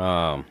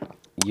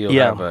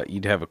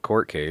you'd have a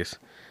court case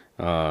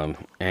or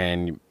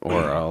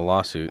a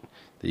lawsuit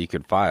that you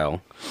could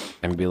file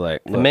and be like,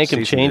 and make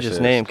him change his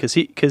name, because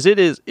it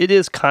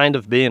is kind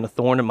of being a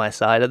thorn in my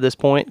side at this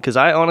point. Because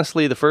I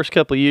honestly, the first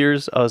couple of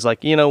years, I was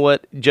like, you know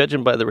what,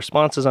 judging by the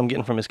responses I'm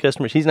getting from his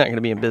customers, he's not going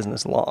to be in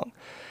business long,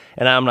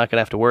 and I'm not going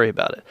to have to worry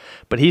about it.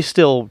 But he's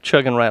still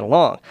chugging right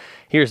along.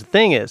 Here's the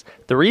thing: is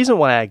the reason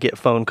why I get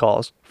phone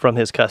calls from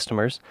his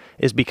customers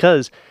is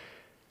because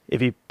if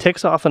he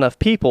ticks off enough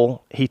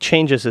people, he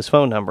changes his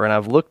phone number. And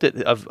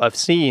I've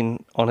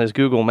seen on his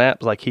Google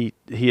Maps, like he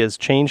has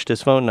changed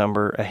his phone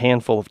number a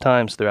handful of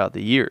times throughout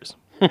the years.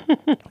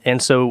 And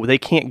so they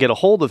can't get a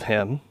hold of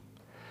him.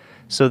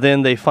 So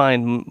then they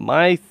find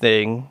my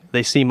thing,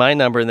 they see my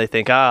number, and they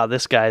think,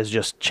 this guy's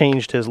just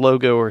changed his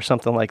logo or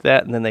something like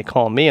that. And then they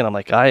call me, and I'm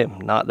like, I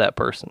am not that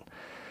person.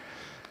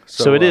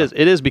 So it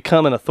is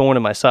becoming a thorn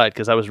in my side,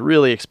 because I was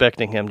really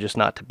expecting him just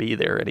not to be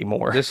there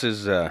anymore. This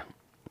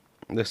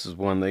is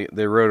one,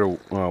 they wrote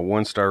a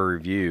 1-star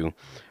review.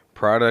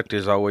 Product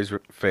is always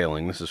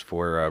failing. This is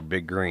for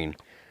Big Green.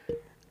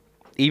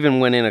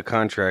 Even when in a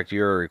contract,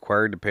 you are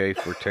required to pay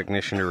for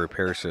technician to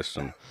repair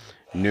system.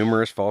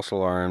 Numerous false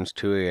alarms,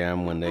 2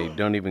 a.m. when they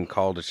don't even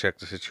call to check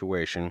the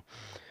situation.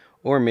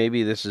 Or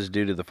maybe this is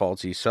due to the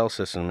faulty cell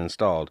system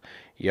installed.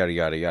 Yada,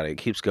 yada, yada. It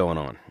keeps going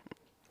on.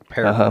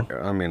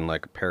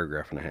 Like a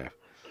paragraph and a half.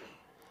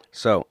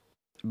 So,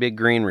 Big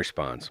Green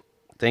responds,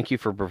 "Thank you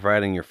for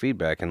providing your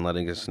feedback and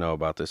letting us know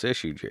about this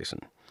issue, Jason.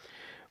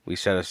 We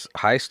set a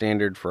high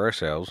standard for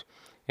ourselves.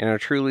 and are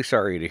truly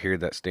sorry to hear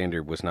that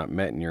standard was not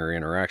met in your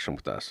interaction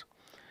with us.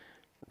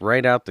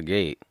 Right out the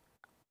gate,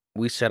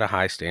 we set a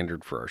high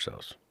standard for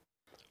ourselves.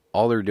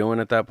 All they're doing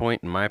at that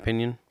point, in my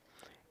opinion,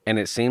 and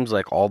it seems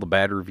like all the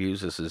bad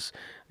reviews, this is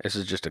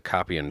just a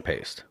copy and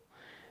paste.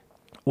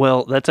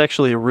 Well, that's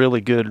actually a really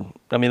good.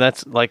 I mean,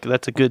 that's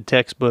a good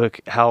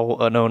textbook how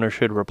an owner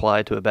should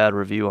reply to a bad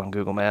review on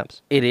Google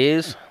Maps. It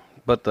is,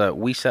 but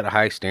we set a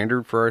high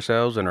standard for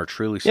ourselves and are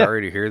truly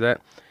sorry to hear that.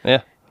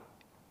 Yeah.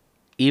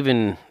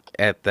 Even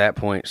at that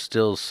point,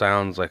 still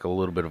sounds like a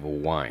little bit of a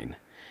whine.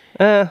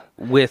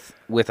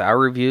 With our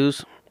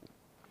reviews,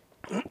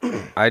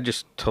 I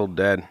just told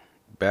Dad,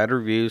 bad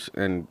reviews,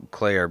 and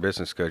Clay, our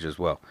business coach as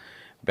well,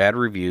 bad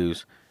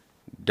reviews.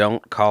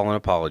 Don't call and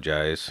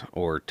apologize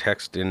or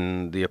text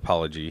in the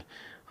apology.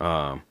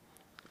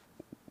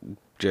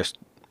 Just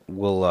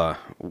we'll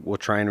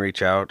try and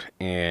reach out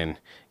and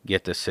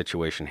get this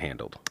situation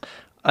handled.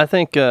 I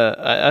think you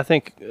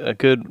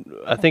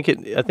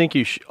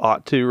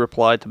ought to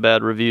reply to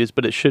bad reviews,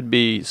 but it should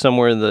be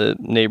somewhere in the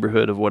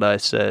neighborhood of what I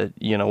said.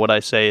 You know, what I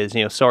say is,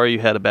 sorry you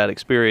had a bad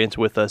experience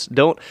with us.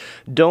 Don't.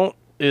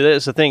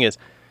 That's the thing is.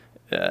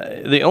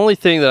 The only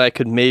thing that I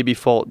could maybe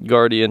fault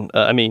Guardian,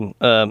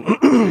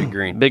 Big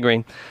Green. Big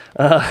Green.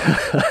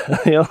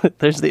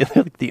 There's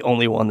the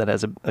only one that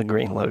has a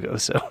green logo.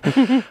 So,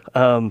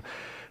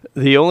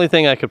 the only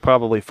thing I could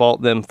probably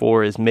fault them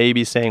for is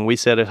maybe saying we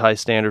set a high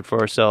standard for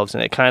ourselves,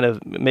 and it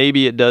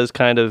does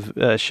kind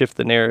of shift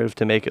the narrative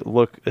to make it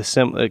look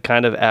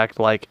kind of act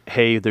like,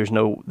 hey, there's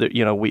no,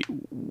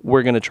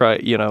 we're going to try,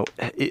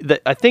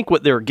 I think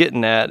what they're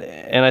getting at,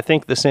 and I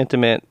think the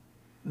sentiment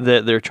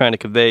that they're trying to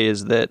convey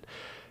is that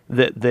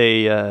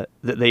they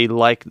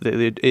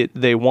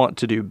want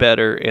to do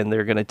better, and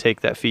they're going to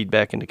take that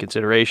feedback into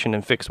consideration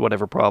and fix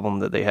whatever problem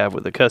that they have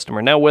with the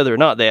customer. Now, whether or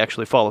not they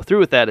actually follow through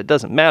with that, it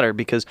doesn't matter,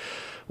 because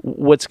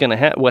what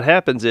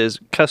happens is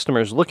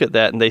customers look at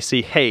that and they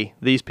see, hey,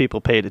 these people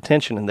paid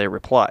attention and they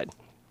replied.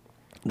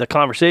 The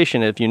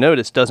conversation, if you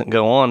notice, doesn't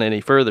go on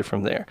any further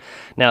from there.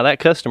 Now, that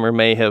customer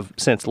may have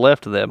since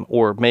left them,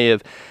 or may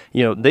have,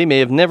 they may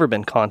have never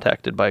been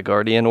contacted by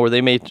Guardian, or they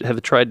may have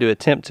tried to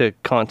attempt to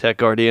contact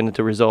Guardian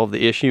to resolve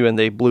the issue and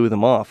they blew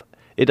them off.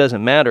 It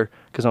doesn't matter,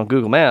 because on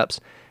Google Maps,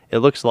 it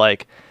looks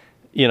like,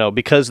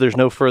 because there's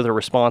no further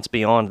response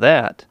beyond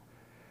that,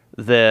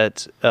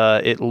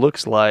 it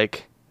looks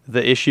like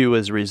the issue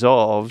is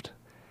resolved,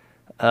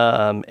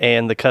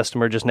 and the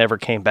customer just never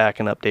came back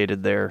and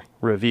updated their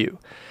review.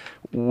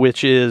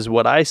 Which is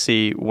what I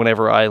see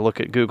whenever I look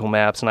at Google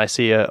Maps and I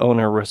see a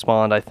owner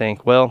respond. I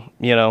think, well,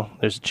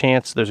 there's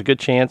a good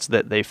chance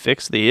that they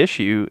fixed the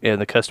issue and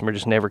the customer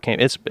just never came.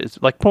 It's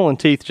like pulling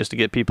teeth just to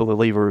get people to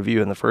leave a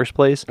review in the first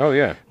place. Oh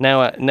yeah.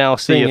 Now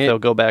see if they'll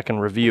go back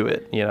and review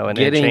it, and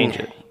change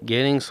it.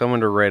 Getting someone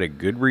to write a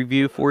good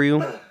review for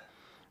you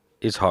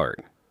is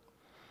hard.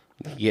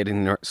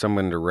 Getting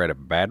someone to write a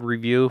bad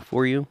review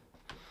for you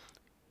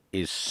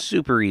is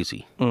super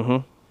easy.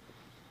 Mm-hmm.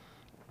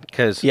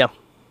 Because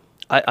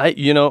all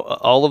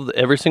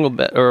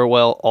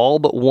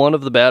but one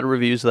of the bad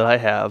reviews that I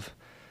have,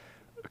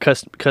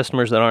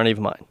 customers that aren't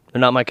even mine. They're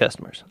not my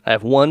customers. I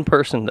have one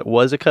person that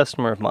was a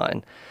customer of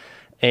mine,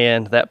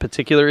 and that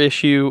particular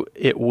issue,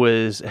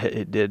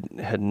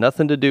 had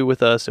nothing to do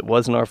with us. It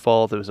wasn't our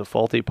fault. It was a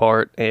faulty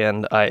part,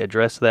 and I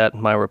addressed that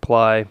in my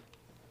reply,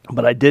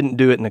 but I didn't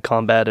do it in a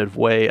combative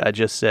way. I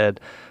just said,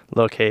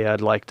 look, hey,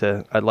 I'd like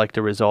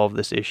to resolve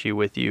this issue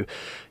with you.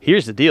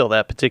 Here's the deal.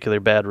 That particular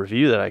bad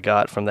review that I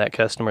got from that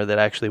customer that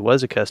actually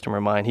was a customer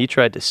of mine, he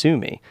tried to sue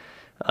me,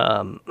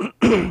 and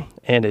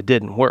it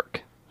didn't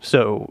work.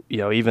 So,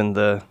 even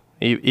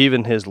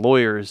his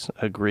lawyers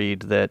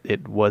agreed that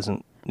it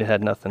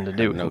had nothing to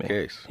do with me. No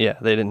case. Yeah,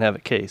 they didn't have a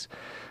case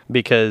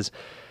because,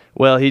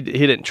 well, he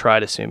didn't try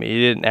to sue me. He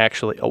didn't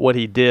actually. What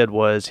he did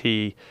was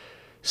he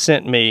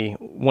sent me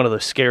one of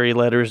those scary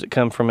letters that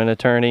come from an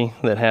attorney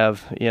that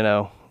have,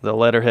 the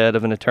letterhead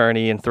of an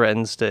attorney, and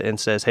threatens and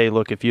says, hey,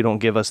 look, if you don't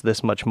give us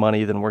this much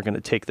money, then we're going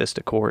to take this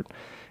to court.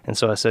 And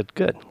so I said,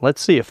 good,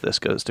 let's see if this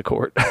goes to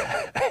court.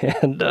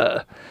 And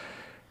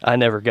I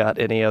never got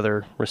any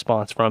other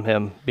response from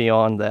him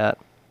beyond that.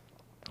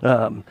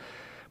 But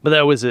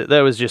that was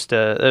just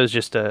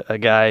a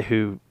guy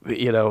who,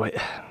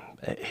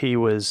 he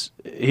was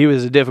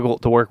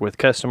difficult to work with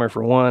customer,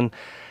 for one.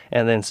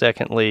 And then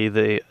secondly,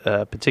 the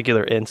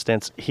particular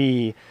instance,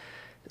 he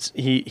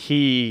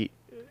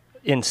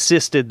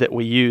insisted that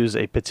we use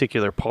a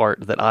particular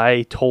part that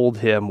I told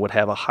him would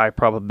have a high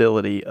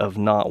probability of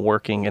not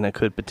working, and it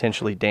could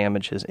potentially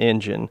damage his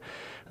engine.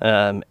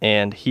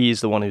 And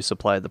he's the one who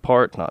supplied the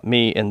part, not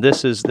me. And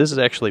this is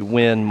actually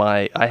when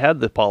I had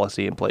the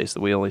policy in place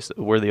that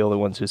we're the only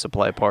ones who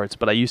supply parts,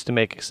 but I used to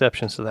make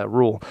exceptions to that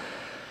rule.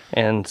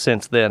 And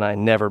since then, I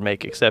never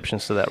make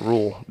exceptions to that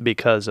rule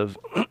because of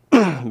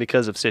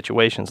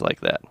situations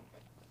like that.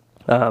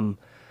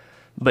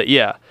 But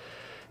yeah,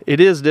 it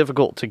is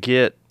difficult to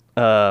get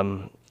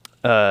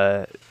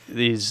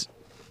these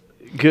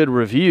good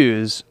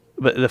reviews.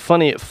 But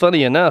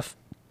funny enough,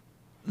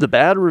 the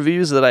bad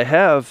reviews that I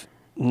have,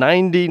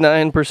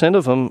 99%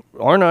 of them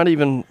are not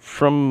even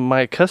from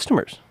my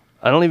customers.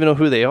 I don't even know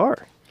who they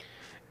are.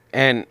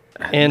 And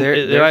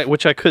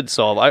which I could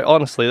solve. I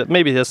honestly,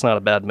 maybe that's not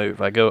a bad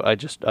move.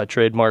 I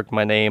trademark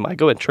my name. I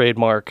go and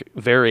trademark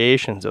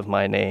variations of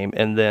my name,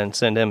 and then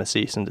send him a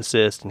cease and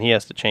desist, and he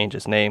has to change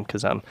his name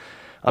because I'm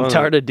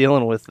tired of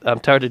dealing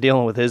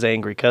with his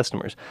angry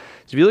customers.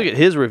 So if you look at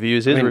his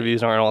reviews,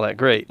 reviews aren't all that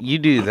great. You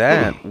do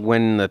that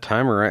when the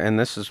timer, and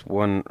this is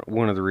one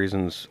of the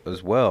reasons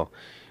as well.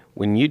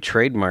 When you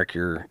trademark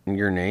your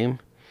name,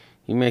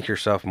 you make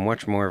yourself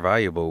much more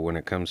valuable when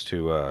it comes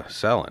to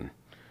selling.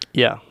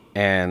 Yeah.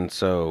 And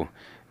so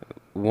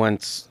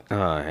once,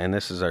 and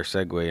this is our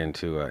segue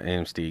into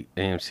AMC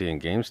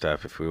and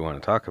GameStop if we want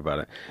to talk about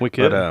it. We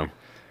could.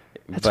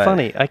 That's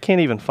funny. I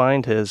can't even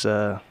find his.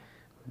 But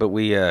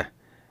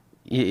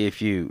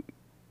if you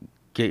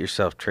get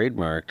yourself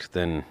trademarked,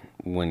 then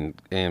when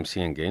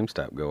AMC and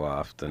GameStop go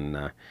off,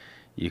 then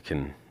you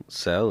can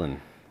sell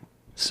and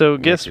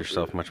make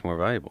yourself much more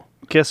valuable.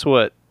 Guess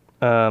what?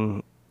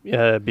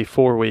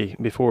 Before we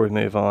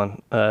move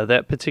on,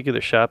 that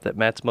particular shop, that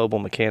Matt's Mobile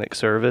Mechanic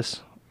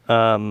Service,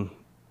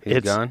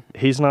 he's gone.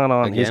 He's not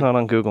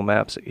on Google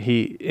Maps.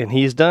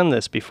 He's done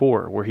this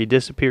before, where he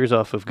disappears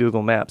off of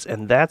Google Maps,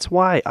 and that's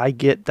why I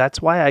get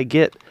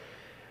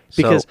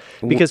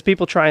because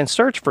people try and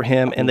search for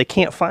him and they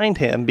can't find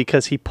him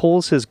because he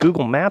pulls his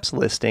Google Maps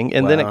listing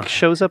and then it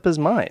shows up as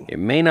mine. It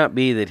may not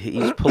be that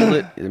he's pulled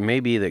it. It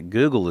may be that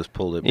Google has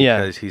pulled it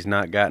because he's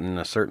not gotten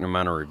a certain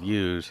amount of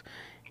reviews.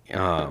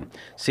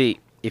 See,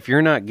 if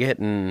you're not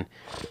getting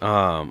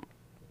a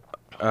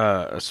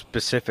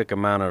specific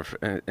amount of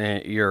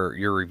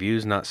your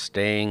reviews not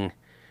staying,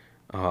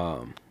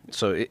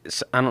 so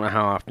I don't know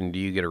how often do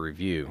you get a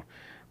review,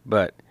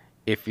 but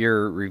if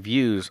your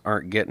reviews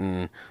aren't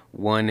getting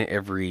one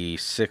every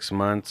 6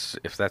 months,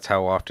 if that's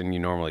how often you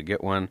normally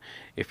get one,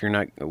 if you're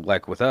not,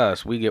 like with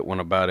us, we get one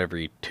about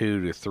every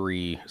 2 to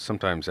 3,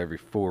 sometimes every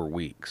 4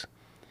 weeks.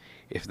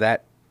 If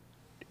that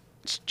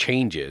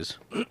changes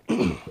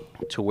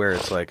to where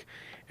it's like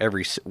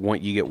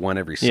you get one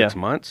every 6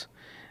 months,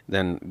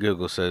 then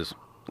Google says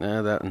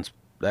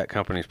that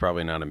company's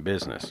probably not in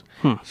business.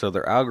 So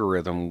their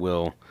algorithm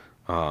will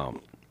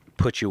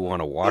put you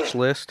on a watch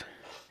list,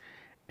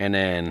 and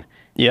then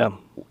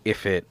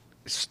if it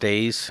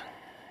stays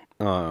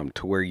to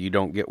where you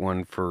don't get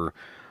one for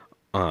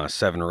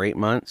 7 or 8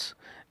 months,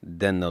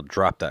 then they'll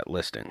drop that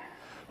listing.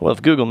 Well,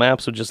 if Google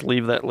Maps would just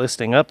leave that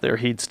listing up there,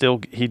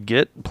 he'd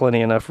get plenty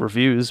enough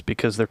reviews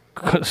because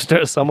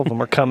some of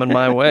them are coming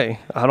my way.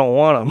 I don't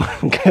want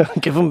them.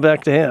 Give them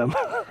back to him.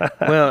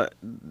 Well,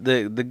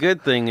 the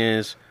good thing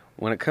is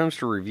when it comes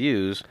to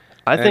reviews,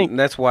 I think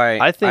that's why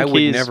I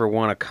would never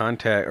want to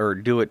contact or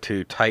do it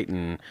to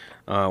Titan,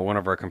 one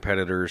of our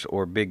competitors,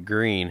 or Big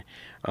Green.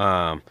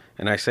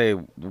 And I say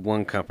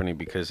one company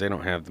because they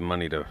don't have the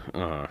money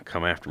to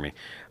come after me.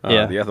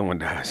 The other one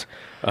does.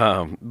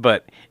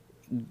 But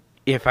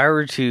if I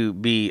were to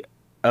be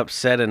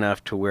upset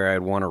enough to where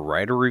I'd want to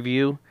write a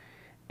review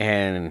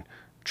and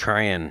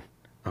try and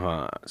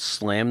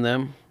slam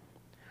them,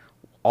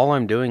 all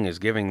I'm doing is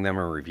giving them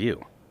a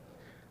review.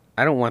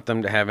 I don't want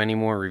them to have any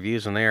more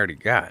reviews than they already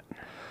got.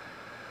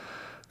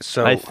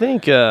 So I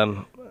think,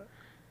 hang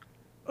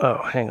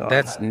on.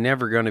 That's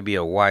never going to be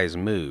a wise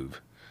move,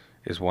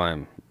 is why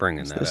I'm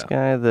bringing that up. This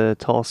guy, the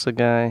Tulsa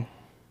guy?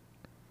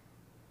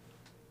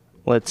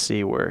 Let's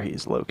see where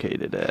he's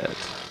located at.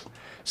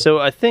 So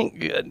I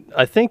think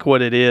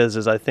what it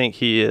is I think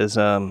he is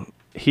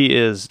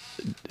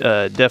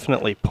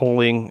definitely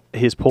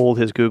he's pulled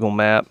his Google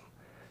Map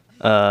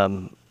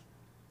on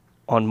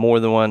more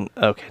than one.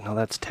 Okay, no,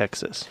 that's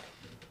Texas.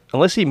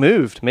 Unless he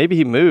moved. Maybe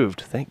he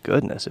moved. Thank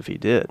goodness if he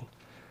did.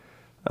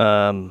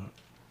 Yeah,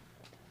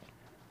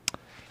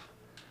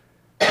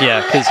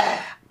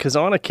 because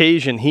on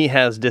occasion he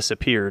has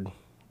disappeared.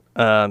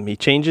 He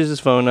changes his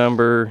phone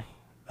number,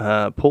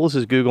 pulls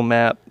his Google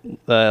Map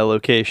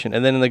location,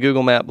 and then in the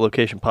Google Map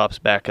location pops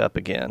back up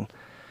again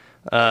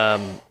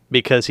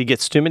because he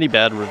gets too many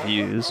bad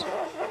reviews,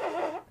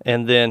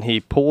 and then he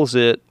pulls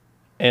it,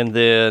 and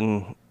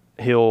then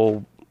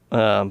he'll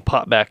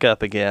pop back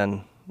up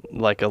again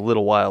like a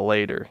little while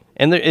later.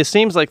 And it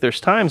seems like there's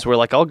times where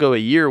like I'll go a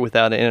year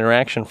without an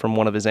interaction from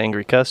one of his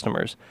angry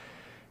customers.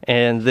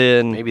 And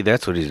then maybe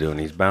that's what he's doing.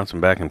 He's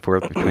bouncing back and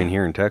forth between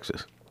here and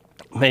Texas.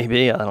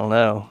 Maybe, I don't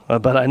know,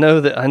 but I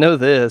know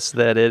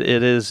that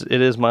it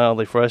is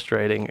mildly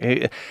frustrating.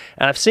 And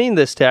I've seen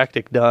this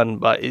tactic done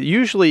by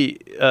usually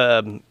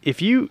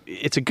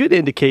it's a good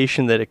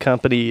indication that a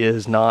company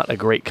is not a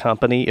great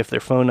company if their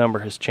phone number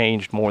has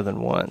changed more than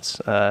once.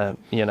 It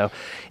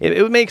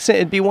would make sense.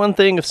 It'd be one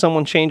thing if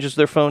someone changes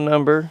their phone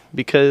number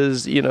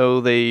because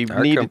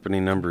our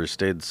company number has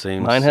stayed the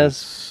same. Mine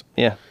has,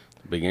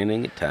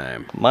 beginning of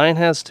time. Mine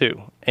has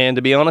too. And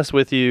to be honest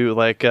with you,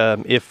 like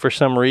if for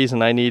some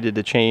reason I needed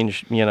to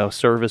change,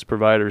 service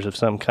providers of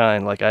some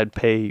kind, like I'd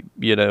pay,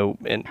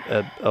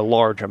 a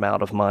large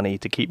amount of money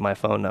to keep my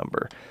phone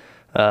number.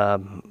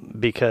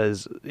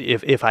 because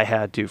if I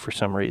had to for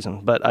some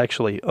reason, but I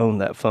actually own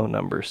that phone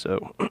number,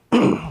 so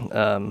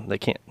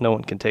no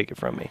one can take it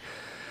from me.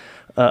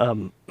 At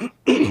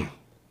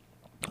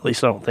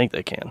least I don't think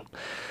they can.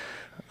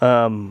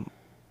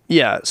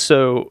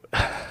 So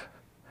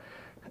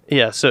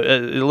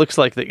it looks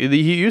like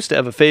he used to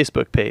have a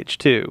Facebook page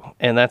too,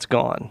 and that's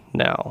gone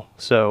now.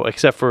 So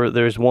except for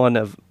there's one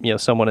of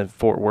someone in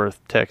Fort Worth,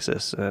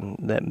 Texas, and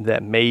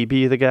that may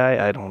be the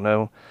guy. I don't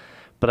know,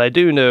 but I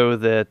do know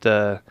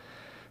that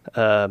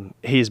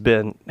he's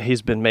been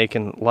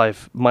making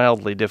life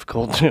mildly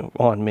difficult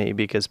on me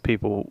because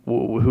people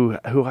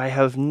who I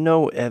have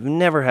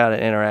never had an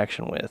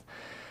interaction with,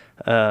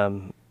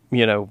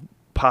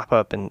 pop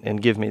up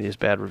and give me these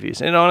bad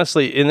reviews. And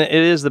honestly, it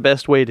is the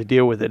best way to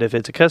deal with it. If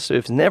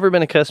it's never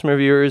been a customer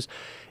of yours,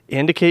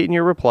 indicate in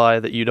your reply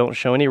that you don't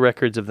show any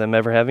records of them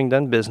ever having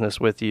done business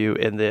with you,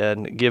 and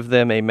then give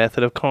them a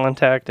method of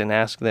contact and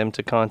ask them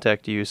to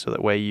contact you so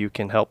that way you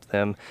can help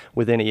them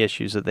with any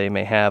issues that they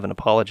may have and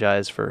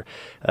apologize for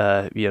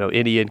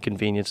any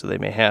inconvenience that they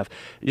may have.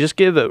 Just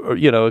give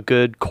a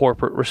good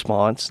corporate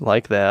response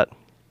like that,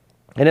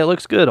 and it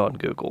looks good on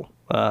Google.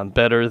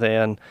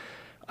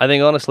 I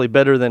think honestly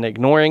better than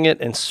ignoring it,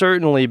 and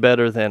certainly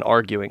better than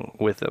arguing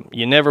with them.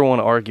 You never want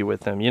to argue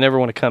with them. You never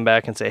want to come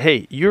back and say,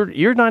 "Hey,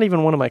 you're not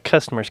even one of my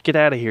customers. Get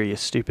out of here, you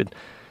stupid,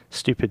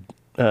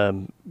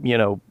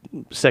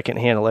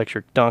 secondhand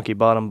electric donkey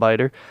bottom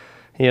biter."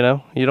 You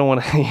don't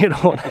want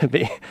to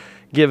be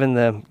giving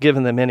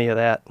them any of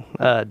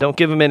that. Don't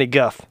give them any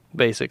guff,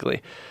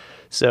 basically.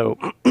 So,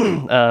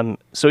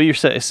 so you're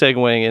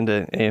segueing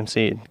into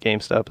AMC and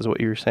GameStop is what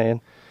you were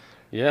saying?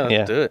 Yeah,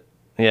 let's do it.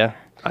 Yeah.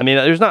 I mean,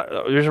 there's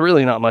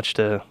really not much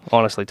to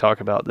honestly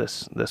talk about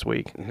this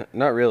week.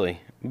 Not really,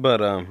 but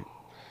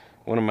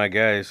one of my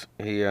guys,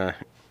 he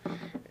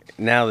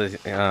now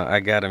that I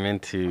got him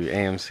into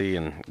AMC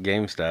and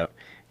GameStop,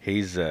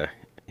 he's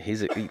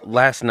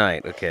last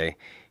night. Okay,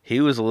 he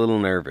was a little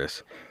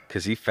nervous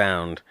because he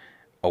found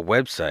a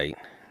website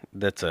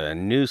that's a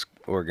news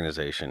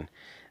organization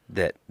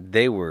that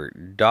they were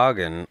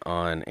dogging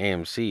on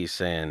AMC,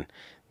 saying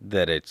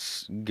that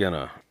it's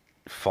gonna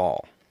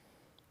fall.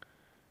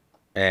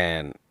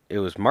 And it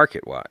was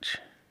Market Watch.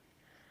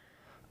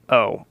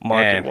 Oh,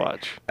 Market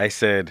Watch. I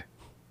said,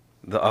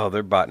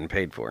 they're bought and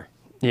paid for.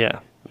 Yeah.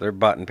 They're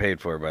bought and paid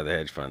for by the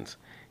hedge funds.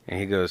 And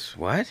he goes,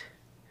 what?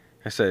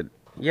 I said,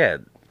 yeah.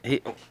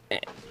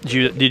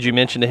 Did you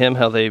mention to him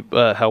how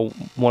how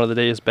one of the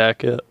days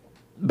back in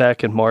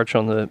March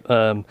on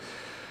the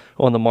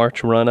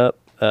March run up,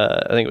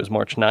 I think it was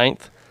March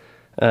 9th,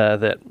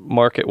 that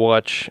Market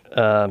Watch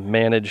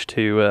managed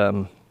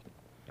to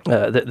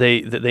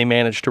they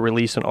managed to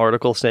release an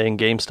article saying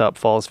GameStop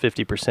falls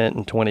 50%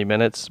 in 20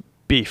 minutes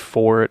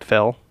before it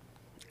fell?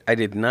 I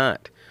did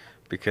not,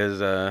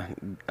 because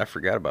I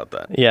forgot about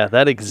that. Yeah,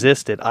 that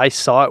existed. I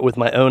saw it with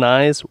my own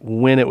eyes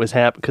when it was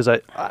happening, because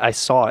I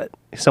saw it.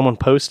 Someone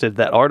posted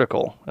that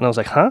article, and I was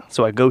like, huh?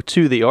 So I go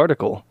to the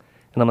article,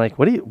 and I'm like,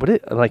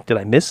 I'm like, did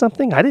I miss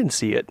something? I didn't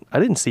see it. I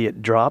didn't see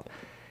it drop.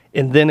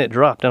 And then it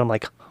dropped, and I'm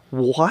like,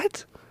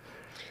 what?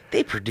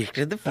 They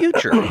predicted the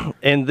future.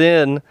 and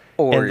then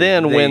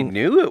they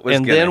knew it was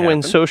going to happen.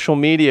 When social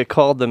media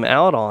called them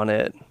out on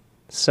it,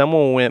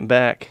 someone went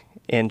back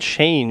and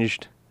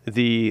changed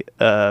the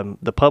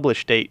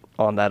publish date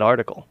on that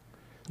article,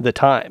 the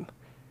time.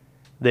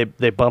 They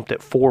bumped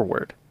it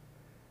forward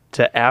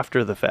to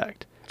after the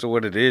fact. So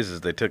what it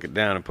is they took it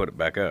down and put it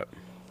back up.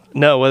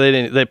 No, well, they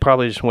didn't. They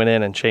probably just went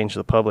in and changed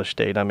the publish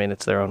date. I mean,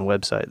 it's their own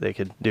website. They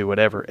could do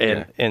whatever.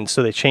 And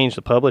so they changed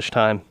the publish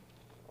time.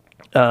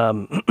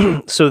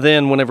 So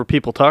then whenever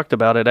people talked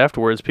about it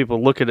afterwards,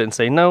 people look at it and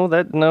say, no,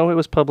 it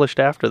was published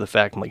after the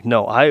fact. I'm like,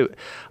 no,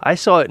 I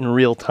saw it in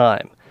real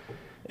time.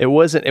 It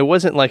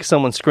wasn't like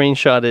someone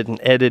screenshotted and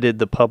edited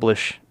the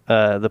publish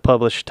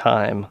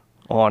time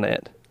on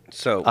it.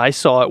 So I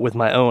saw it with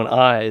my own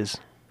eyes,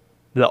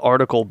 the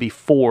article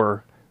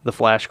before the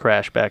flash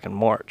crash back in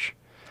March.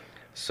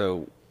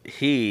 So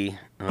he,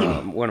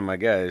 one of my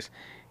guys,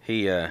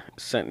 he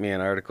sent me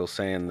an article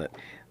saying that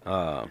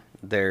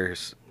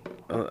there's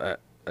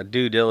a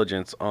due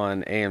diligence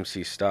on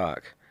AMC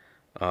stock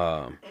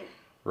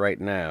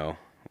right now.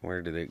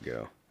 Where did it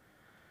go?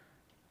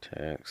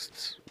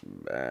 Texts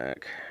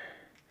back.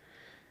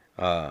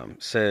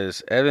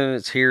 Says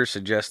evidence here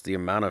suggests the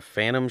amount of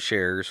phantom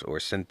shares or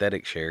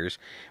synthetic shares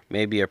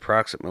may be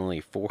approximately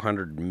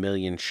 400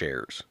 million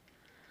shares.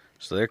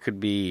 So there could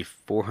be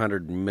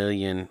 400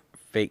 million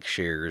fake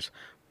shares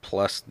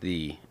plus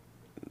the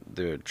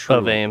true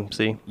of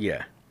AMC.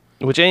 Yeah.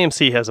 Which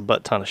AMC has a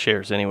butt ton of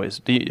shares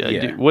anyways.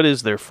 What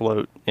is their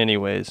float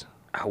anyways?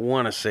 I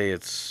want to say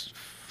it's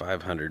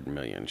 500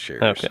 million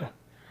shares. Okay.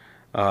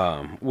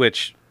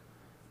 Which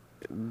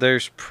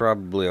there's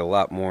probably a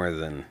lot more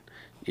than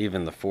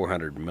even the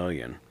 400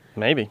 million.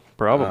 Maybe.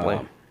 Probably.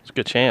 It's a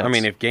good chance. I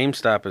mean, if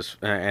GameStop is,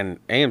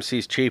 and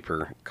AMC's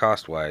cheaper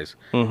cost-wise,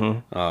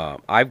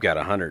 I've got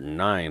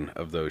 109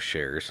 of those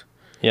shares.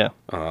 Yeah.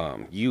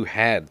 You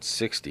had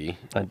 60.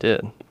 I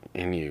did.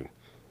 And you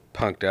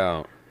punked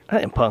out. I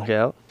didn't punk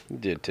out. You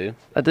did too.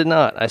 I did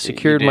not. I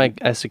secured my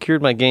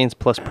gains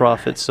plus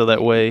profits, so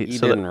that way you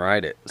didn't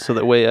write it. So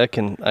that way I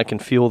can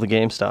fuel the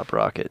GameStop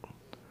rocket.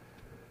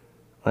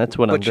 That's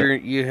what I'm doing.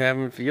 But you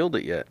haven't fueled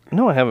it yet.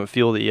 No, I haven't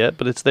fueled it yet,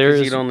 but it's there.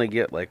 You'd only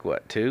get like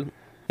what, 2?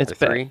 It's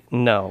 3?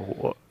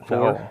 No,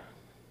 4.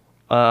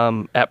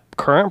 At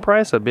current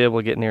price, I'd be able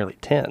to get nearly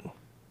 10.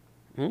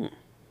 Were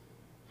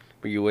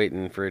you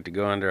waiting for it to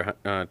go under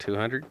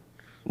 200?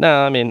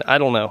 No, I mean, I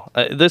don't know.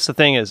 This the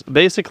thing is,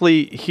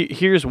 basically,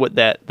 here's what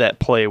that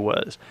play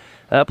was.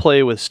 That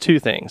play was 2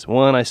 things.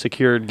 One, I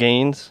secured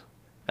gains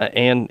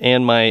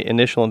and my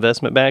initial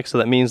investment back, so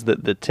that means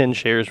that the 10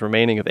 shares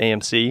remaining of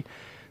AMC,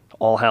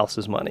 all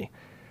house's money.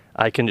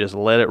 I can just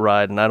let it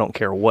ride, and I don't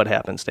care what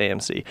happens to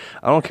AMC.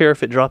 I don't care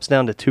if it drops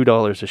down to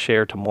 $2 a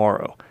share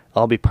tomorrow.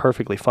 I'll be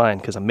perfectly fine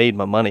because I made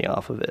my money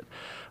off of it.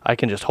 I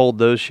can just hold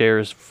those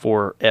shares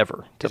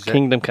forever till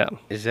kingdom come.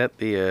 Is that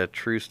the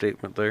true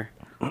statement there?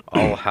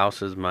 All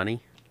house's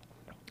money?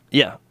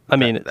 Yeah, I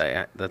mean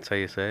that's how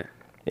you say it.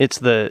 It's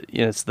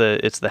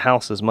the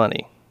house's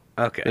money.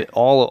 Okay.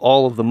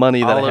 All of the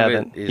money that all I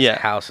haven't. It is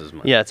house's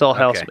money. Yeah, it's all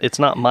house. Okay. It's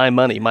not my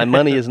money. My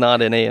money is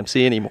not in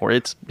AMC anymore.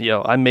 It's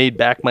I made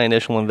back my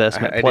initial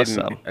investment plus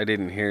some. I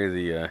didn't hear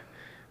the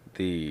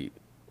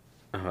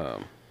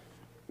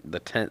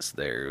tense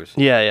there. It was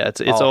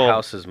it's all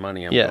house's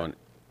money. I'm going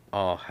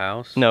all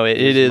house. No, it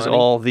is money?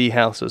 All the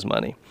house's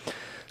money.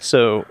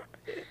 So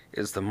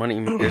is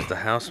the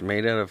house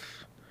made out of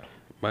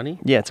money?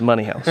 Yeah, it's a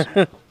money house.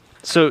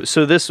 So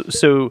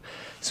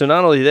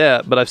not only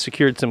that, but I've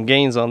secured some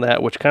gains on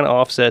that, which kind of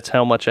offsets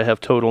how much I have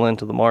total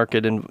into the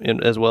market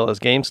and as well as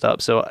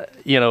GameStop. So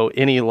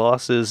any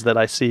losses that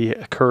I see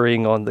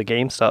occurring on the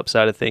GameStop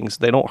side of things,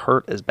 they don't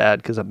hurt as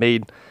bad because I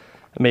made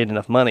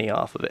enough money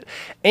off of it,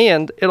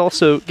 and it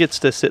also gets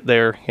to sit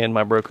there in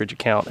my brokerage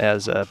account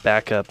as a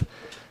backup,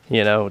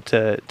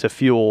 to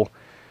fuel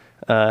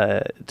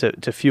the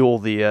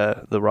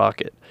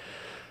rocket.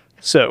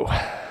 So.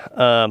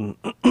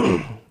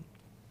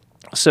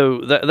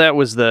 So that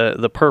was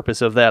the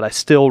purpose of that. I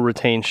still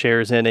retain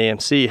shares in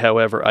AMC.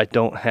 However, I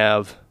don't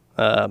have.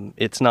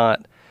 It's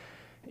not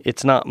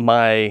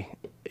my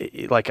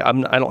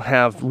I don't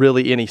have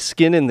really any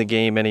skin in the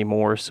game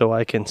anymore. So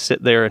I can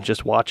sit there and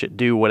just watch it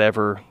do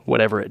whatever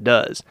it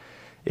does.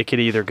 It could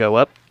either go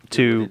up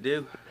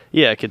to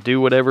it could do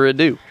whatever it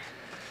do.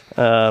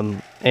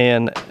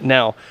 And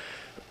now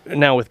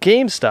with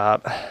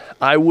GameStop,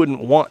 I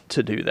wouldn't want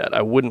to do that.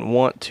 I wouldn't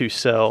want to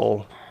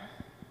sell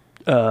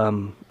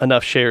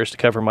enough shares to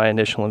cover my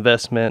initial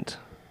investment,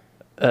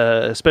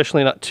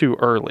 especially not too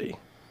early.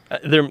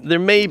 There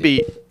may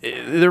be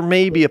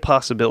a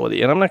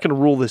possibility, and I'm not going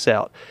to rule this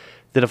out,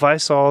 that if I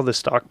saw the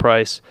stock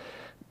price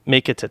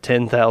make it to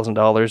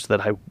 $10,000,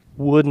 that I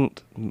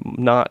wouldn't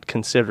not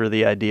consider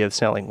the idea of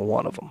selling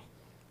one of them,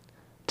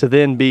 to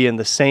then be in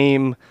the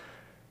same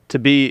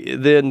Zen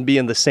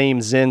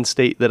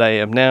state that I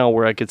am now,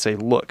 where I could say,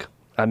 look,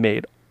 I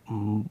made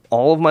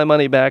all of my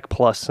money back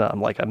plus some.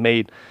 Like I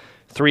made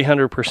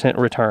 300%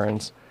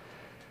 returns,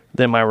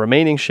 then my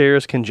remaining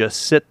shares can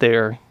just sit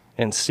there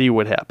and see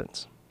what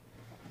happens.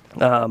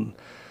 I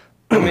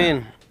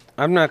mean,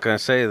 I'm not going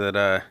to say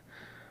that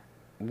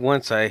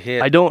once I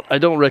hit... I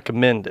don't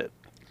recommend it.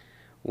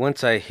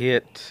 Once I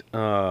hit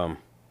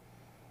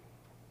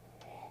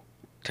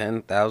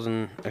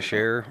 10,000 a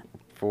share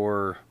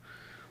for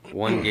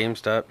one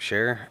GameStop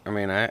share, I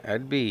mean,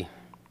 I'd be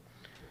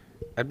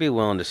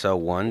willing to sell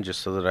one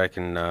just so that I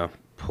can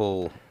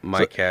pull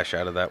my cash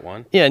out of that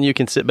one. Yeah, and you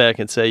can sit back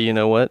and say, you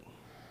know what?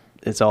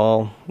 It's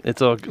all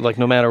like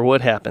no matter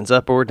what happens,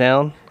 up or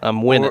down,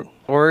 I'm winning.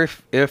 Or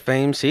if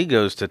AMC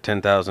goes to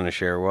 10,000 a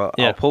share, well,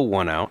 I'll pull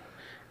one out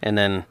and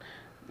then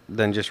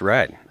just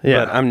ride.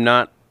 Yeah. But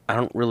I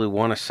don't really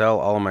want to sell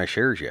all of my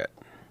shares yet.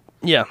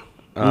 Yeah.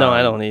 No,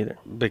 I don't either.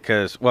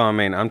 Because, well, I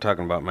mean, I'm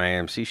talking about my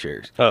AMC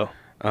shares. Oh.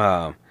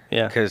 Yeah.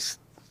 Because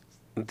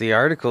the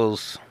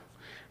articles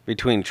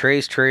between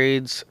Trey's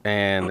Trades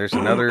and there's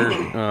another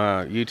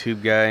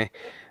YouTube guy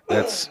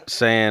that's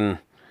saying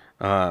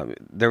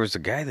there was a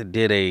guy that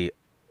did a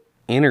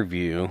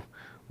interview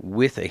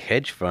with a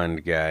hedge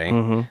fund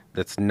guy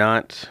that's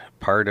not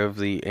part of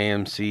the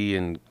AMC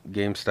and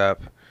GameStop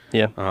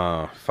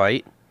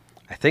fight.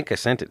 I think I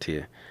sent it to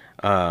you,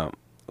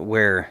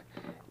 where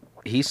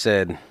he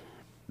said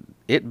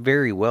it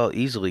very well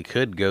easily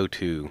could go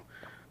to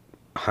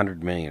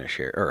 100 million a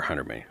share, or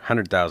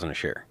 100,000 a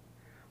share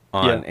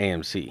on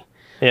AMC.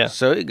 Yeah.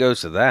 So it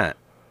goes to that.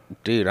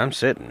 Dude, I'm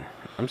sitting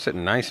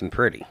nice and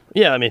pretty.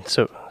 Yeah, I mean,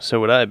 so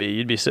would I be.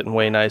 You'd be sitting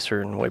way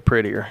nicer and way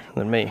prettier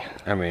than me.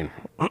 I mean,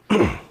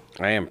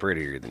 I am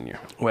prettier than you.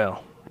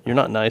 Well, you're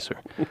not nicer.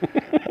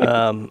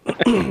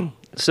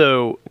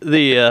 So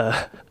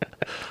I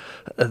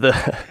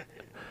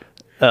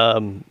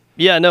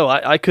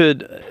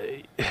could,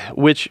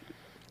 which,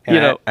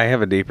 I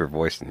have a deeper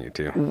voice than you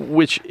too.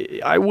 Which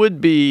I would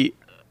be,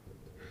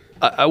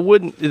 I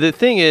wouldn't, the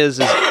thing is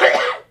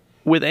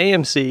with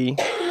AMC,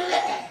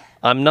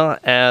 I'm not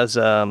as,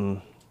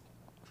 I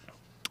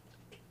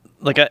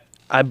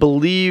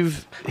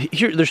believe,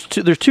 here, there's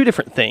two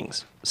different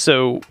things.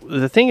 So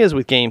the thing is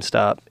with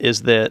GameStop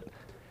is that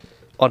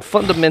on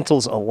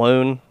fundamentals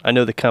alone, I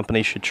know the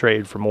company should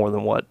trade for more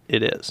than what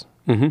it is.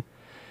 Mm-hmm.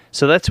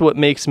 So that's what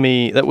makes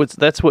me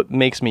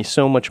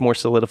so much more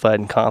solidified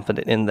and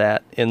confident in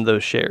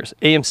those shares.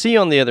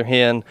 AMC, on the other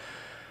hand,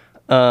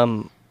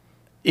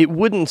 it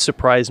wouldn't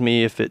surprise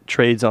me if it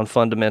trades on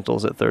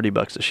fundamentals at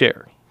 $30 a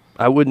share.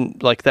 I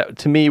wouldn't like that.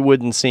 To me,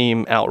 wouldn't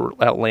seem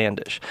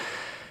outlandish.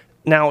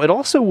 Now, it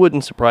also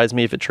wouldn't surprise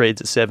me if it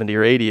trades at 70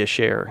 or 80 a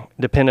share,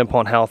 depending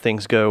upon how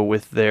things go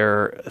with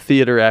their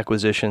theater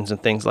acquisitions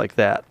and things like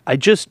that. I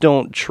just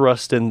don't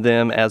trust in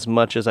them as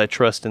much as I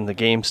trust in the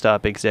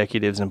GameStop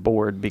executives and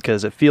board,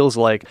 because it feels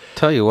like...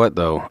 Tell you what,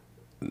 though,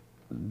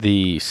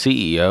 the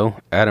CEO,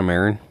 Adam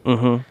Aaron,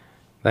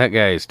 that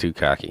guy is too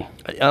cocky.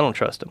 I don't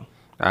trust him.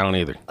 I don't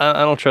either.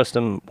 I don't trust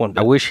him one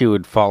bit. I wish he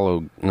would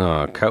follow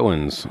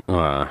Cohen's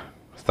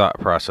thought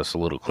process a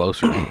little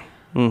closer.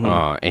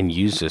 And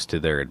use this to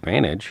their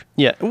advantage.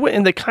 Yeah,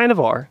 and they kind of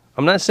are.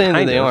 I'm not saying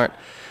that they aren't,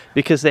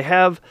 because they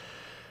have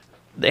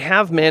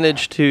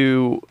managed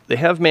to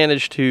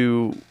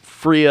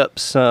free up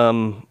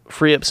some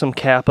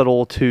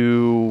capital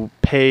to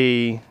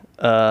pay.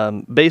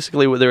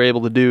 Basically, what they're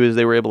able to do is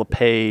they were able to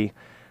pay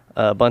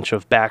a bunch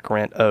of back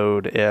rent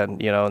owed,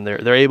 and and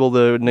they're able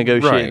to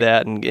negotiate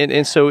that,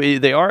 and so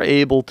they are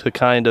able to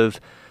kind of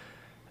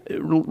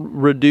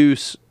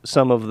reduce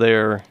some of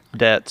their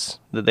debts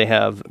that they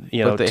have,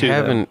 but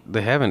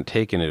they haven't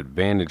taken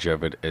advantage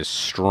of it as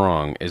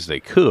strong as they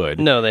could.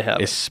 No, they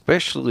haven't.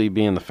 Especially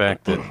being the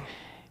fact that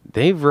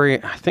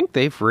I think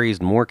they've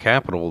raised more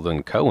capital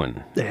than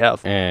Cohen. They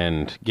have,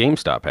 and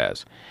GameStop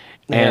has,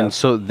 and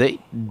so they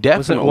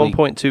definitely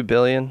wasn't it $1.2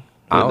 billion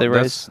they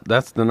raised.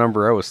 That's the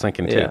number I was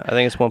thinking too. Yeah, I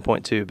think it's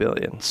 $1.2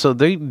 billion. So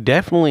they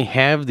definitely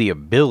have the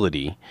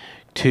ability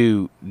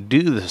to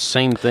do the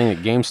same thing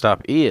that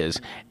GameStop is,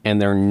 and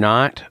they're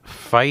not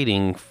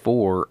fighting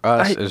for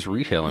us as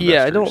retail investors.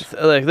 Yeah, I don't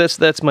like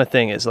that's my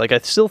thing is like I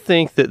still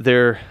think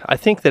that I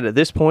think that at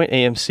this point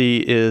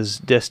AMC is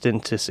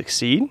destined to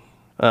succeed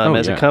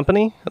as a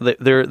company.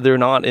 They're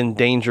not in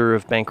danger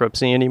of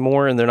bankruptcy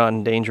anymore, and they're not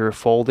in danger of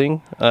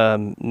folding.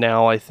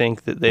 Now I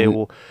think that they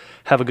will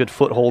have a good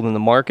foothold in the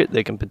market.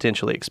 They can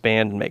potentially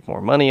expand and make more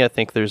money. I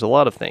think there's a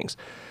lot of things.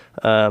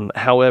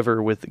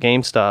 However, with the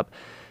GameStop,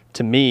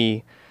 to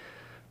me,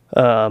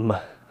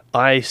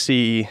 I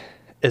see,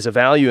 as a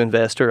value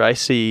investor, I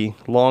see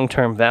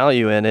long-term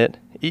value in it.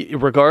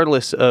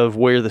 Regardless of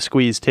where the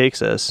squeeze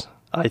takes us,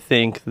 I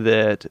think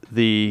that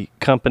the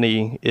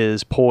company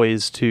is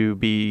poised to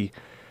be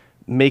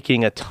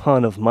making a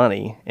ton of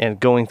money and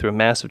going through a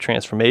massive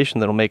transformation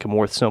that'll make them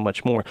worth so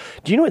much more.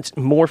 Do you know what's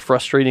more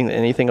frustrating than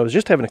anything? I was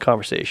just having a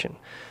conversation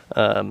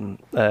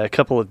a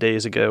couple of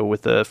days ago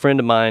with a friend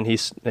of mine. He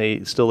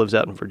still lives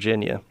out in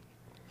Virginia.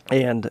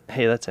 And,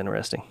 hey, that's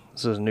interesting.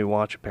 This is a new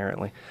watch,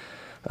 apparently.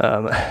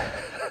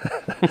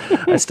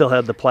 I still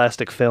had the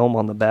plastic film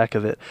on the back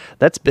of it.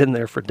 That's been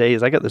there for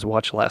days. I got this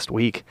watch last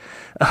week.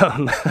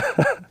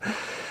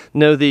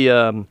 No, he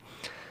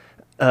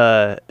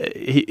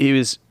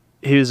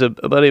was a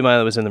buddy of mine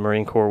that was in the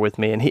Marine Corps with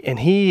me, and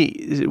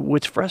he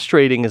what's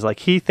frustrating is like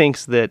he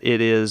thinks that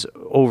it is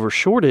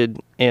overshorted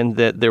and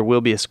that there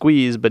will be a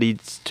squeeze, but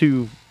he's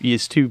too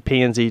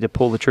pansy to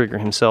pull the trigger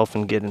himself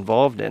and get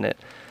involved in it.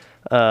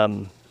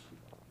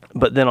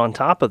 But then on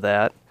top of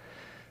that,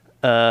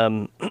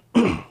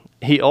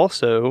 he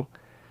also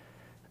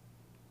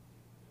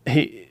doesn't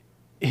he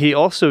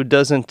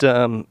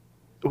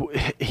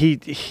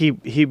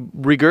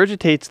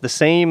regurgitates the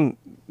same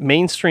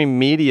mainstream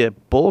media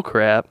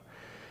bullcrap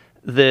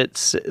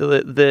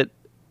that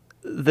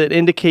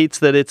indicates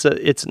that it's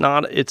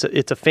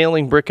a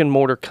failing brick and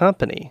mortar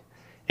company,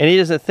 and he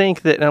doesn't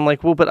think that. And I'm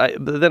like, well, but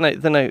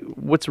then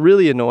what's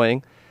really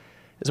annoying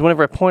is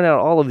whenever I point out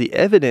all of the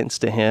evidence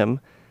to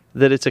him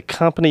that it's a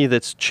company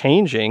that's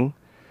changing,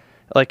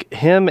 like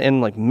him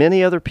and like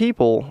many other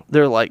people,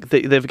 they're like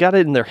they've got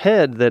it in their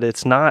head that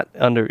it's not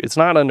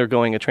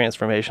undergoing a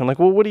transformation. I'm like,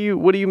 well, what do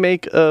you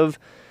make of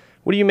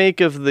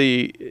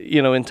the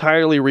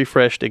entirely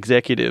refreshed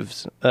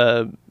executives?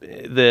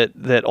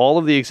 That all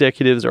of the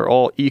executives are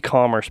all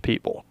e-commerce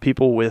people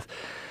with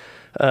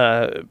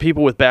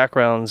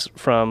backgrounds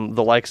from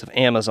the likes of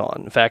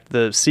Amazon. In fact,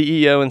 the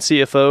CEO and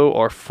CFO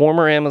are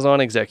former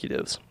Amazon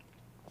executives.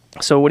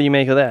 So what do you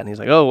make of that? And he's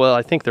like, oh, well,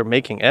 I think they're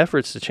making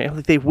efforts to change.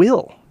 Like, they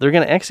will. They're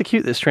going to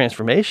execute this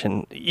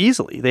transformation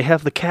easily. They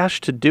have the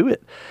cash to do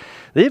it.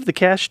 They have the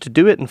cash to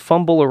do it and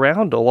fumble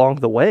around along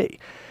the way.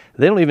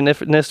 They don't even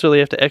necessarily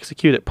have to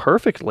execute it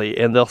perfectly,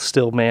 and they'll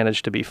still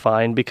manage to be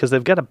fine because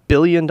they've got $1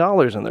 billion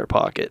in their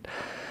pocket.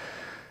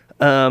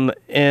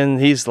 And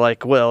he's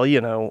like, well,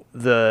 it's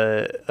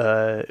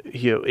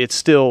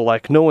still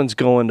like no one's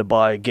going to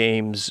buy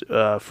games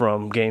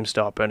from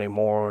GameStop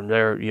anymore, and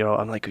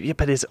I'm like, yeah,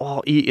 but it's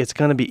all it's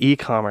going to be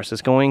e-commerce.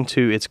 It's going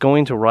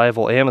to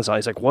rival Amazon.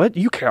 He's like, what?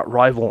 You can't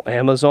rival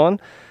Amazon?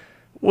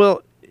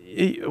 Well,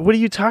 what are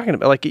you talking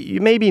about? Like,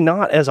 maybe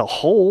not as a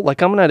whole.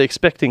 Like, I'm not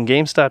expecting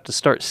GameStop to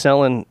start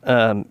selling,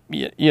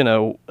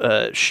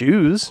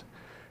 shoes,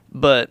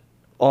 but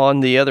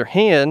on the other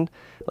hand,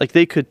 like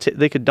they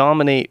could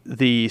dominate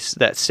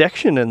that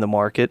section in the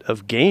market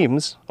of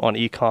games on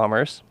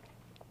e-commerce,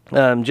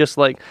 just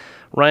like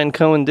Ryan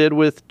Cohen did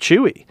with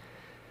Chewy.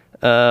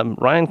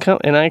 Ryan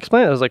Cohen, and I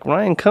explained, I was like,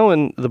 Ryan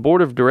Cohen, the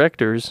board of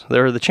directors,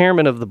 or the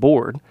chairman of the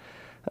board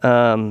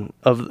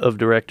of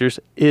directors,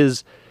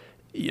 is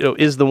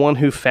the one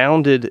who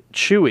founded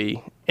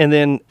Chewy, and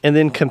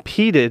then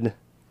competed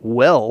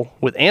well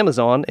with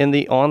Amazon in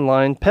the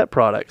online pet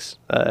products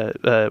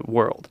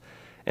world.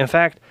 In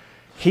fact,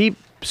 he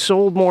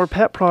sold more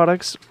pet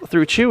products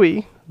through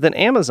Chewy than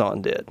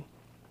Amazon did.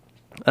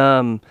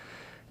 And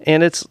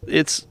it's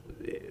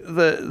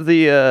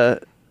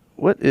the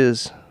what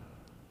is...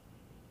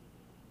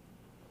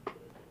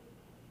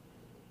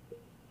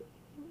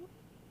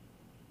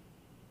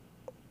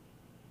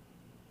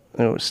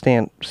 Oh,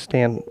 stand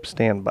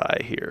by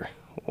here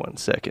 1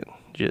 second.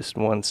 Just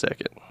 1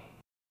 second.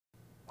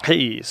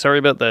 Hey, sorry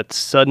about that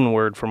sudden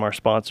word from our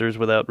sponsors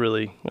without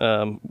really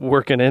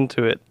working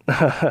into it.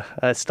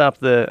 I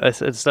stopped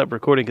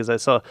recording because I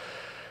saw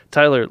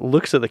Tyler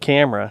looks at the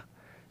camera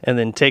and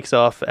then takes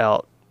off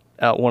out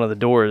one of the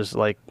doors,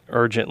 like,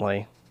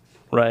 urgently,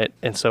 right?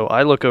 And so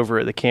I look over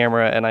at the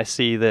camera and I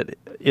see that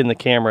in the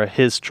camera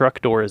his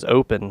truck door is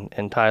open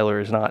and Tyler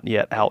is not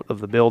yet out of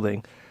the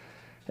building.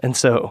 And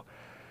so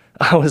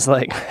I was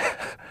like,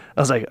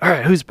 all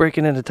right, who's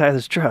breaking into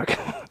Tyler's truck?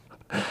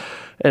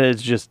 And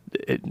it's just,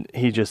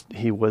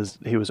 he was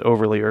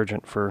overly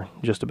urgent for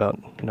just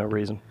about no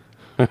reason.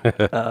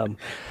 But,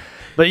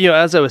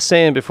 as I was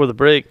saying before the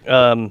break,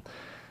 having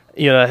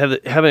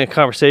a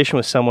conversation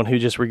with someone who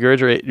just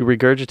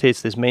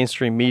regurgitates this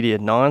mainstream media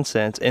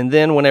nonsense, and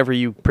then whenever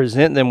you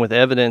present them with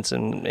evidence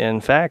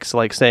and facts,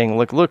 like saying,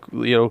 look, what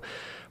do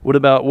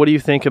you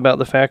think about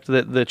the fact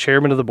that the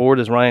chairman of the board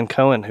is Ryan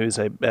Cohen, who's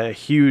a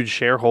huge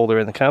shareholder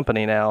in the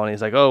company now? And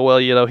he's like, oh, well,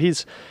 I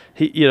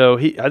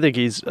think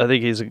he's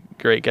a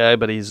great guy,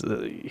 but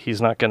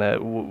he's not gonna.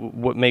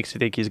 What makes you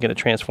think he's gonna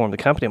transform the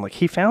company? I'm like,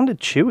 he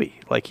founded Chewy.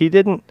 Like, he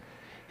didn't.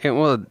 Yeah,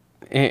 well,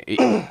 and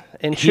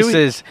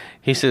Chewy,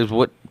 he says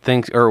what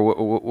things or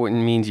what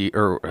means you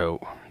or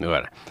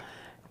what.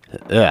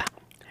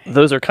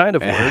 Those are kind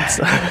of words.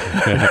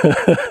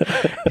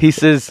 He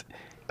says.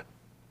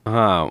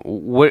 How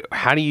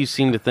do you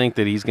seem to think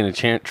that he's going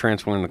to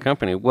transform the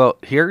company? Well,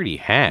 he already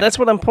has. That's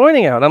what I'm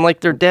pointing out. I'm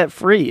like, they're debt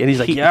free, and he's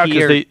like,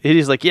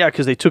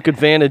 because they took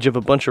advantage of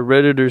a bunch of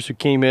Redditors who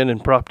came in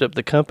and propped up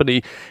the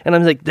company. And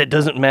I'm like, that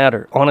doesn't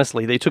matter.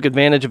 Honestly, they took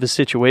advantage of a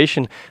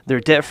situation. They're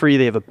debt free.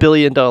 They have $1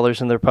 billion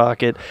in their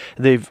pocket.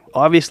 They've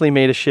obviously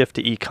made a shift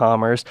to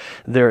e-commerce.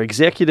 Their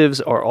executives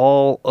are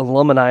all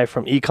alumni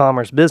from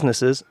e-commerce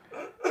businesses,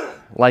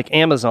 like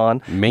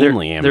Amazon.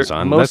 Mainly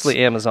Amazon. Mostly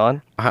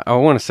Amazon. I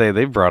want to say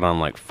they've brought on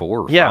like 4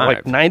 or 5. Yeah,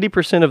 like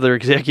 90% of their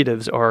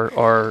executives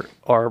are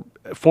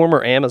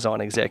former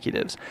Amazon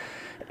executives.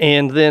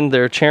 And then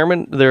their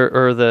chairman,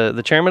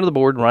 the chairman of the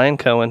board, Ryan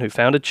Cohen, who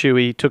founded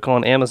Chewy, took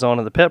on Amazon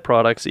and the pet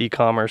products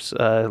e-commerce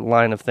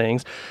line of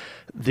things.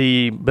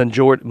 The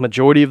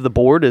majority of the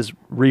board is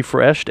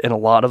refreshed, and a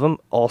lot of them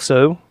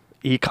also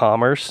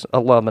e-commerce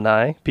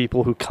alumni,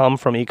 people who come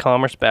from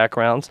e-commerce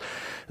backgrounds.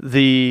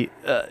 He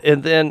brought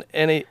them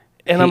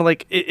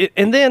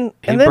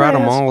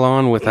all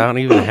on without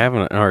even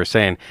having or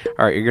saying,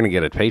 all right, you're going to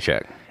get a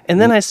paycheck. And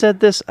then I said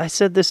this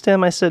to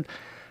him. I said,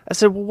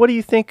 well, what do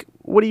you think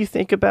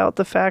about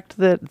the fact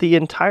that the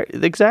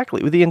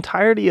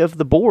entirety of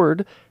the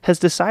board has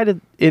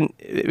decided in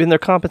their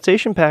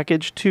compensation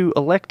package to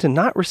elect to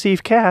not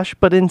receive cash,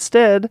 but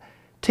instead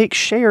take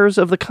shares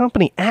of the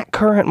company at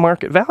current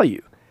market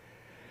value?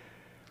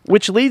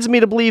 Which leads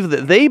me to believe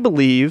that they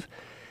believe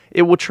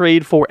it will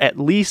trade for at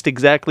least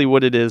exactly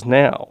what it is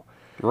now.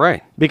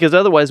 Right. Because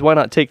otherwise, why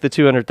not take the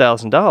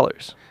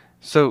 $200,000?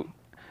 So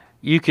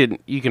you can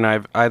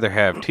either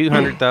have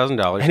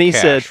 $200,000 and he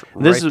said,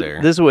 this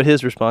is what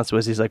his response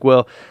was. He's like,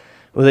 well,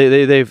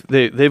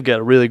 they've got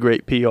a really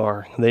great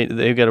PR.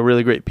 They've got a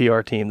really great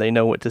PR team. They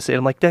know what to say.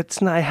 I'm like, it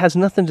has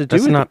nothing to do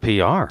with it. That's not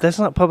PR. That's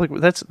not public.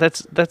 That's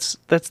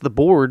the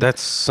board.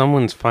 That's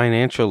someone's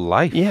financial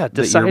life. Yeah,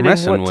 that you're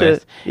messing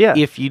with. Yeah.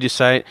 If you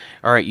decide,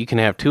 all right, you can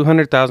have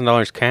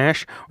 $200,000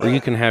 cash, or you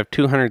can have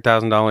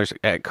 $200,000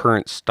 at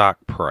current stock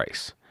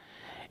price.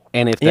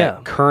 And if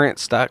that current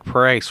stock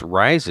price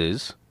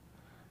rises,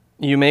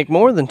 you make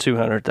more than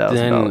 $200,000.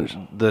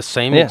 Then the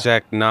same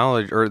exact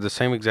knowledge or the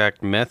same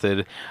exact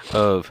method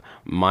of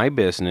my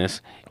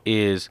business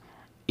is,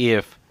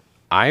 if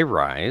I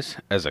rise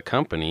as a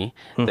company,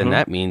 then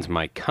that means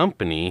my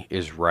company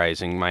is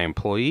rising, my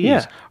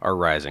employees are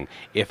rising.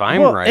 If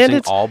I'm rising,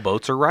 all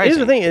boats are rising. Here's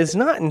the thing, it's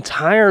not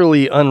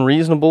entirely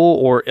unreasonable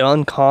or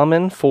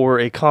uncommon for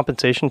a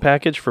compensation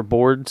package for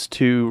boards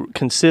to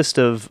consist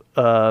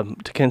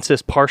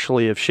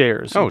partially of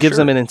shares. It gives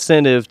them an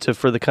incentive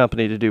for the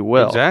company to do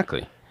well.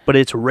 Exactly. But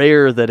it's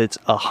rare that it's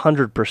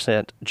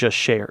 100% just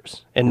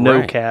shares and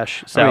no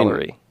cash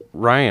salary.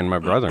 Ryan, my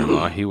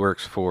brother-in-law, he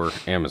works for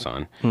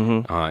Amazon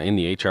in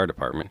the HR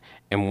department.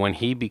 And when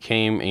he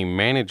became a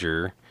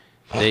manager,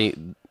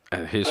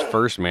 his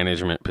first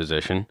management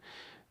position,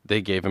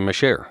 they gave him a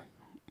share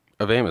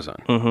of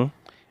Amazon. Mm-hmm.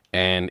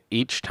 And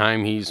each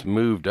time he's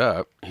moved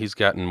up, he's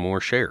gotten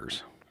more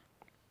shares,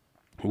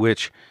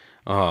 which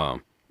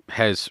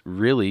has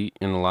really,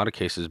 in a lot of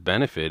cases,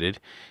 benefited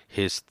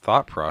his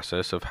thought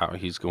process of how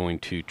he's going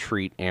to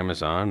treat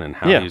Amazon and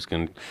how he's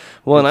going to...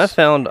 Well, and I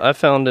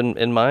found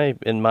in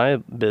my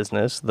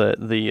business that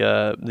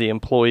the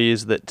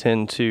employees that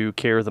tend to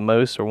care the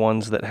most are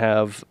ones that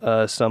have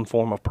some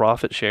form of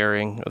profit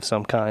sharing of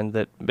some kind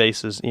that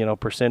bases,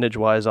 percentage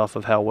wise off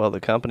of how well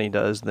the company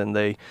does. Then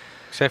they...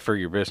 Except for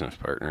your business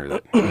partner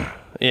that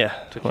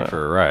took you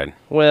for a ride.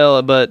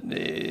 Well, but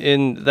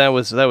that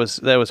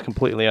was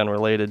completely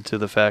unrelated to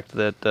the fact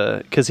that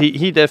because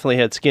he definitely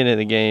had skin in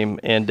the game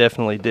and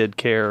definitely did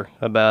care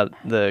about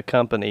the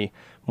company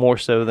more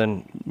so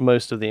than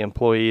most of the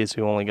employees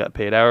who only got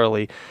paid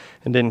hourly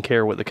and didn't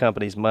care what the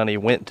company's money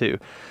went to.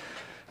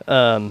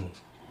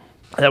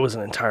 That was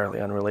an entirely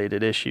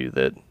unrelated issue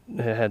that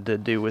had to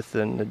do with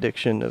an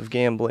addiction of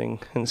gambling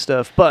and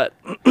stuff. But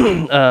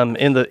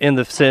in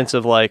the sense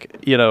of like,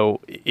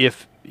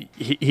 if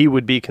he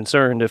would be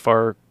concerned if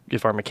our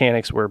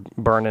mechanics were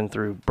burning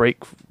through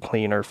brake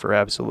cleaner for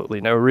absolutely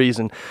no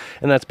reason,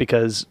 and that's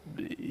because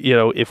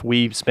if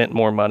we spent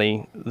more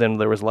money, then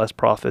there was less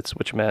profits,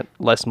 which meant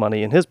less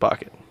money in his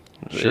pocket.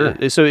 Sure.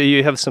 So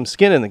you have some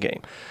skin in the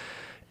game.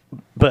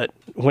 But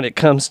when it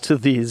comes to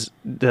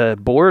the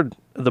board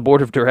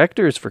of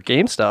directors for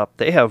GameStop,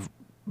 they have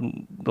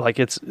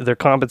their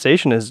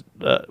compensation is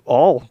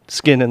all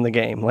skin in the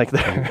game. Like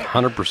they're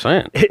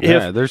 100%.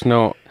 Yeah, there's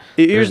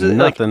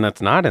nothing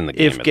that's not in the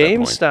game. If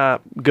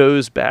GameStop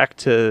goes back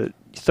to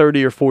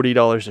 $30 or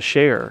 $40 a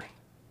share,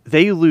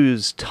 they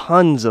lose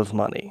tons of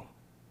money.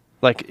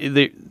 Like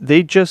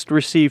they just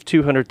received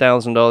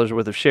 $200,000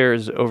 worth of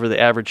shares over the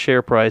average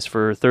share price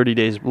for 30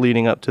 days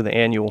leading up to the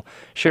annual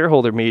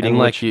shareholder meeting.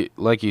 And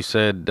like you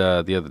said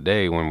the other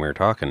day when we were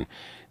talking,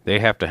 they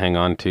have to hang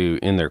on to,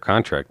 in their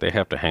contract, they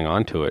have to hang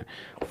on to it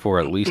for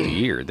at least a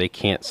year. They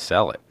can't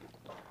sell it.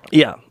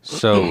 Yeah.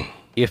 So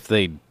if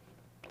they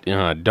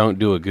don't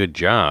do a good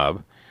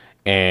job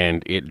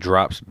and it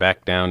drops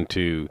back down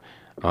to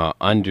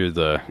under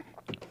the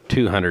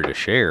 200 a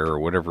share or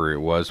whatever it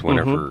was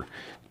whenever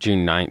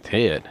June 9th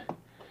hit,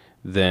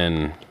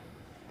 then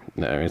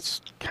it's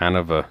kind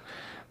of a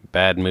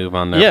bad move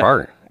on their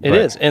part. It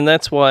is, and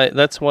that's why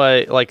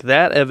like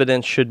that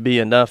evidence should be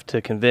enough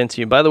to convince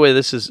you. By the way,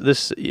 I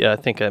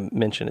think I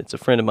mentioned it's a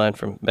friend of mine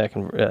from back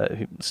in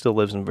who still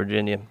lives in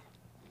Virginia.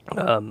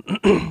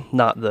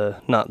 Not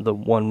the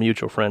one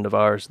mutual friend of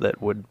ours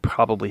that would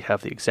probably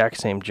have the exact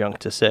same junk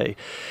to say.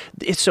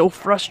 It's so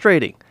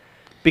frustrating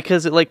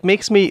because it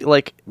makes me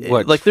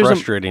what's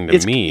frustrating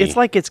to me. It's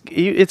like it's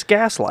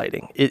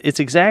gaslighting. It's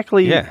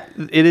exactly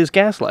it is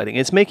gaslighting.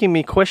 It's making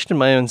me question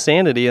my own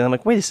sanity, and I'm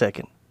like, wait a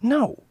second,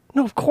 no,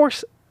 of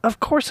course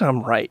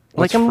I'm right.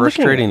 What's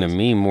frustrating to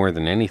me more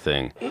than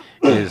anything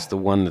is the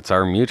one that's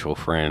our mutual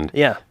friend.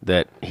 Yeah.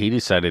 That he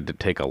decided to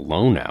take a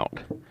loan out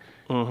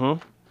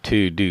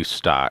to do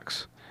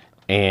stocks,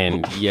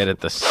 and yet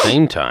at the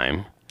same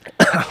time,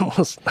 I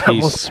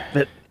almost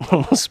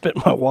spit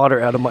my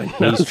water out of my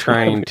nose. He's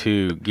trying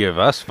to give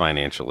us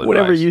financial advice.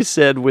 Whatever you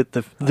said with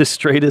the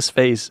straightest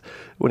face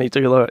when he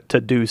took a loan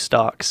to do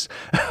stocks.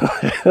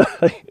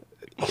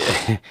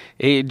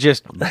 It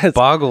just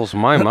boggles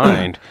my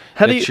mind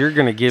that you're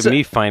going to give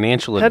me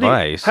financial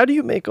advice. How do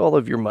you make all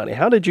of your money?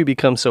 How did you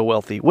become so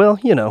wealthy? Well,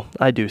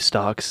 I do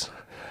stocks.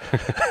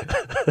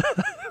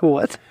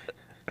 What?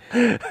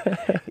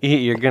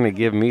 You're going to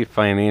give me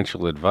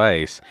financial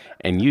advice,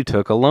 and you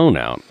took a loan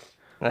out.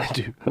 I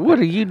do. What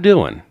are you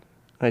doing?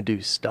 I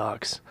do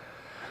stocks.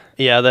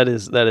 Yeah, that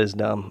is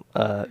dumb.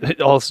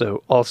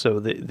 Also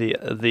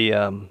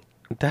the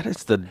that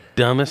is the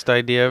dumbest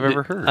idea I've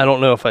ever heard. I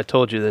don't know if I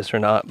told you this or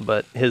not,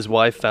 but his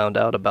wife found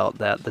out about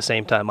that the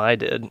same time I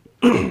did.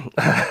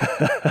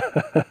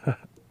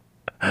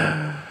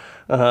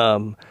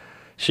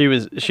 She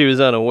was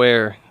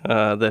unaware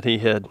that he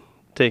had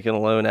taken a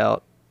loan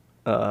out.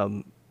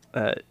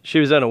 She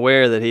was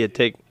unaware that he had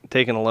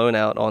taken a loan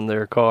out on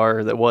their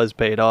car that was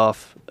paid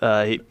off.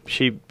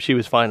 She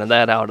was finding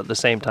that out at the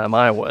same time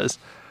I was.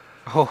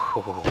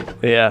 Oh,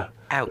 yeah.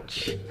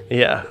 Ouch.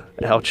 Yeah,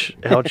 ouch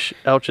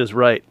is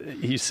right.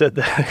 He said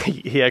that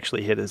he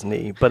actually hit his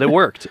knee, but it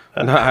worked.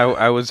 No,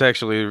 I was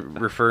actually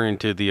referring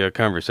to the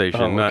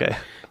conversation,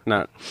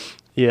 not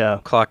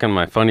clocking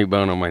my funny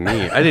bone on my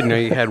knee. I didn't know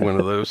you had one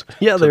of those.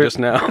 Yeah, just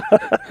now.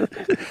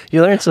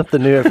 You learn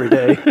something new every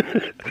day.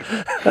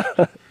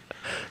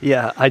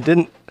 Yeah, I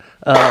didn't.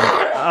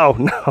 Oh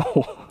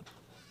no.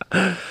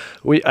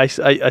 I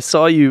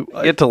saw you.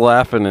 Get to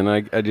laughing, and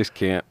I just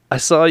can't. I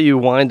saw you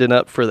winding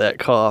up for that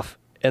cough.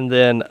 And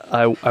then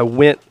I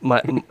went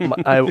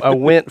I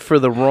went for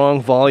the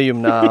wrong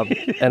volume knob,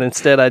 and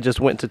instead I just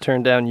went to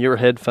turn down your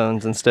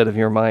headphones instead of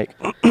your mic.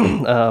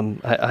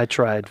 I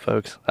tried,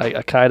 folks.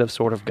 I kind of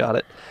sort of got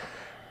it.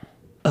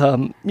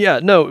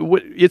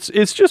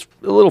 It's just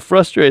a little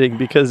frustrating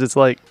because it's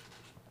like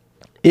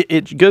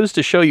it goes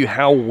to show you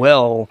how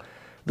well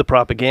the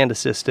propaganda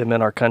system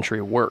in our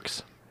country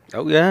works.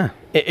 Oh yeah.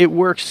 It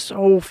works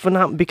so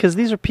phenomenal because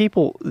these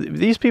people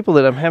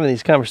that I'm having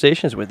these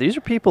conversations with, these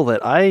are people that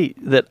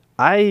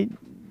I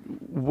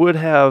would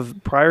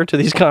have, prior to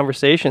these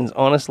conversations,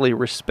 honestly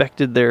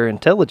respected their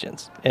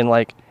intelligence and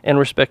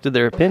respected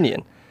their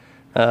opinion.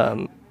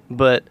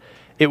 But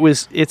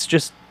it's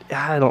just,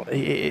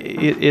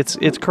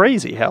 it's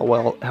crazy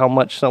how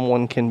much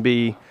someone can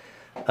be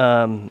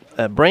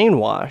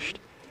brainwashed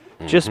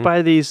just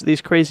by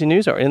these crazy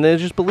news articles, and they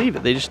just believe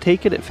it. They just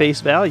take it at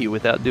face value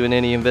without doing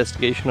any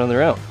investigation on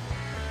their own.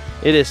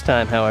 It is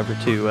time, however,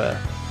 to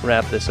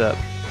wrap this up.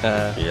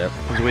 Yep.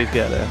 Because we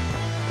got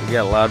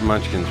a lot of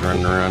munchkins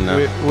running around now.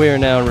 We are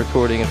now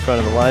recording in front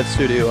of a live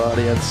studio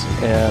audience,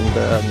 and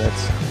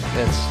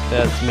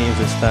that means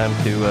it's time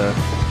to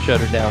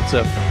shut her down.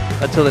 So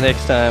until the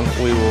next time,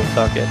 we will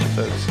talk at you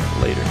folks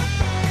later.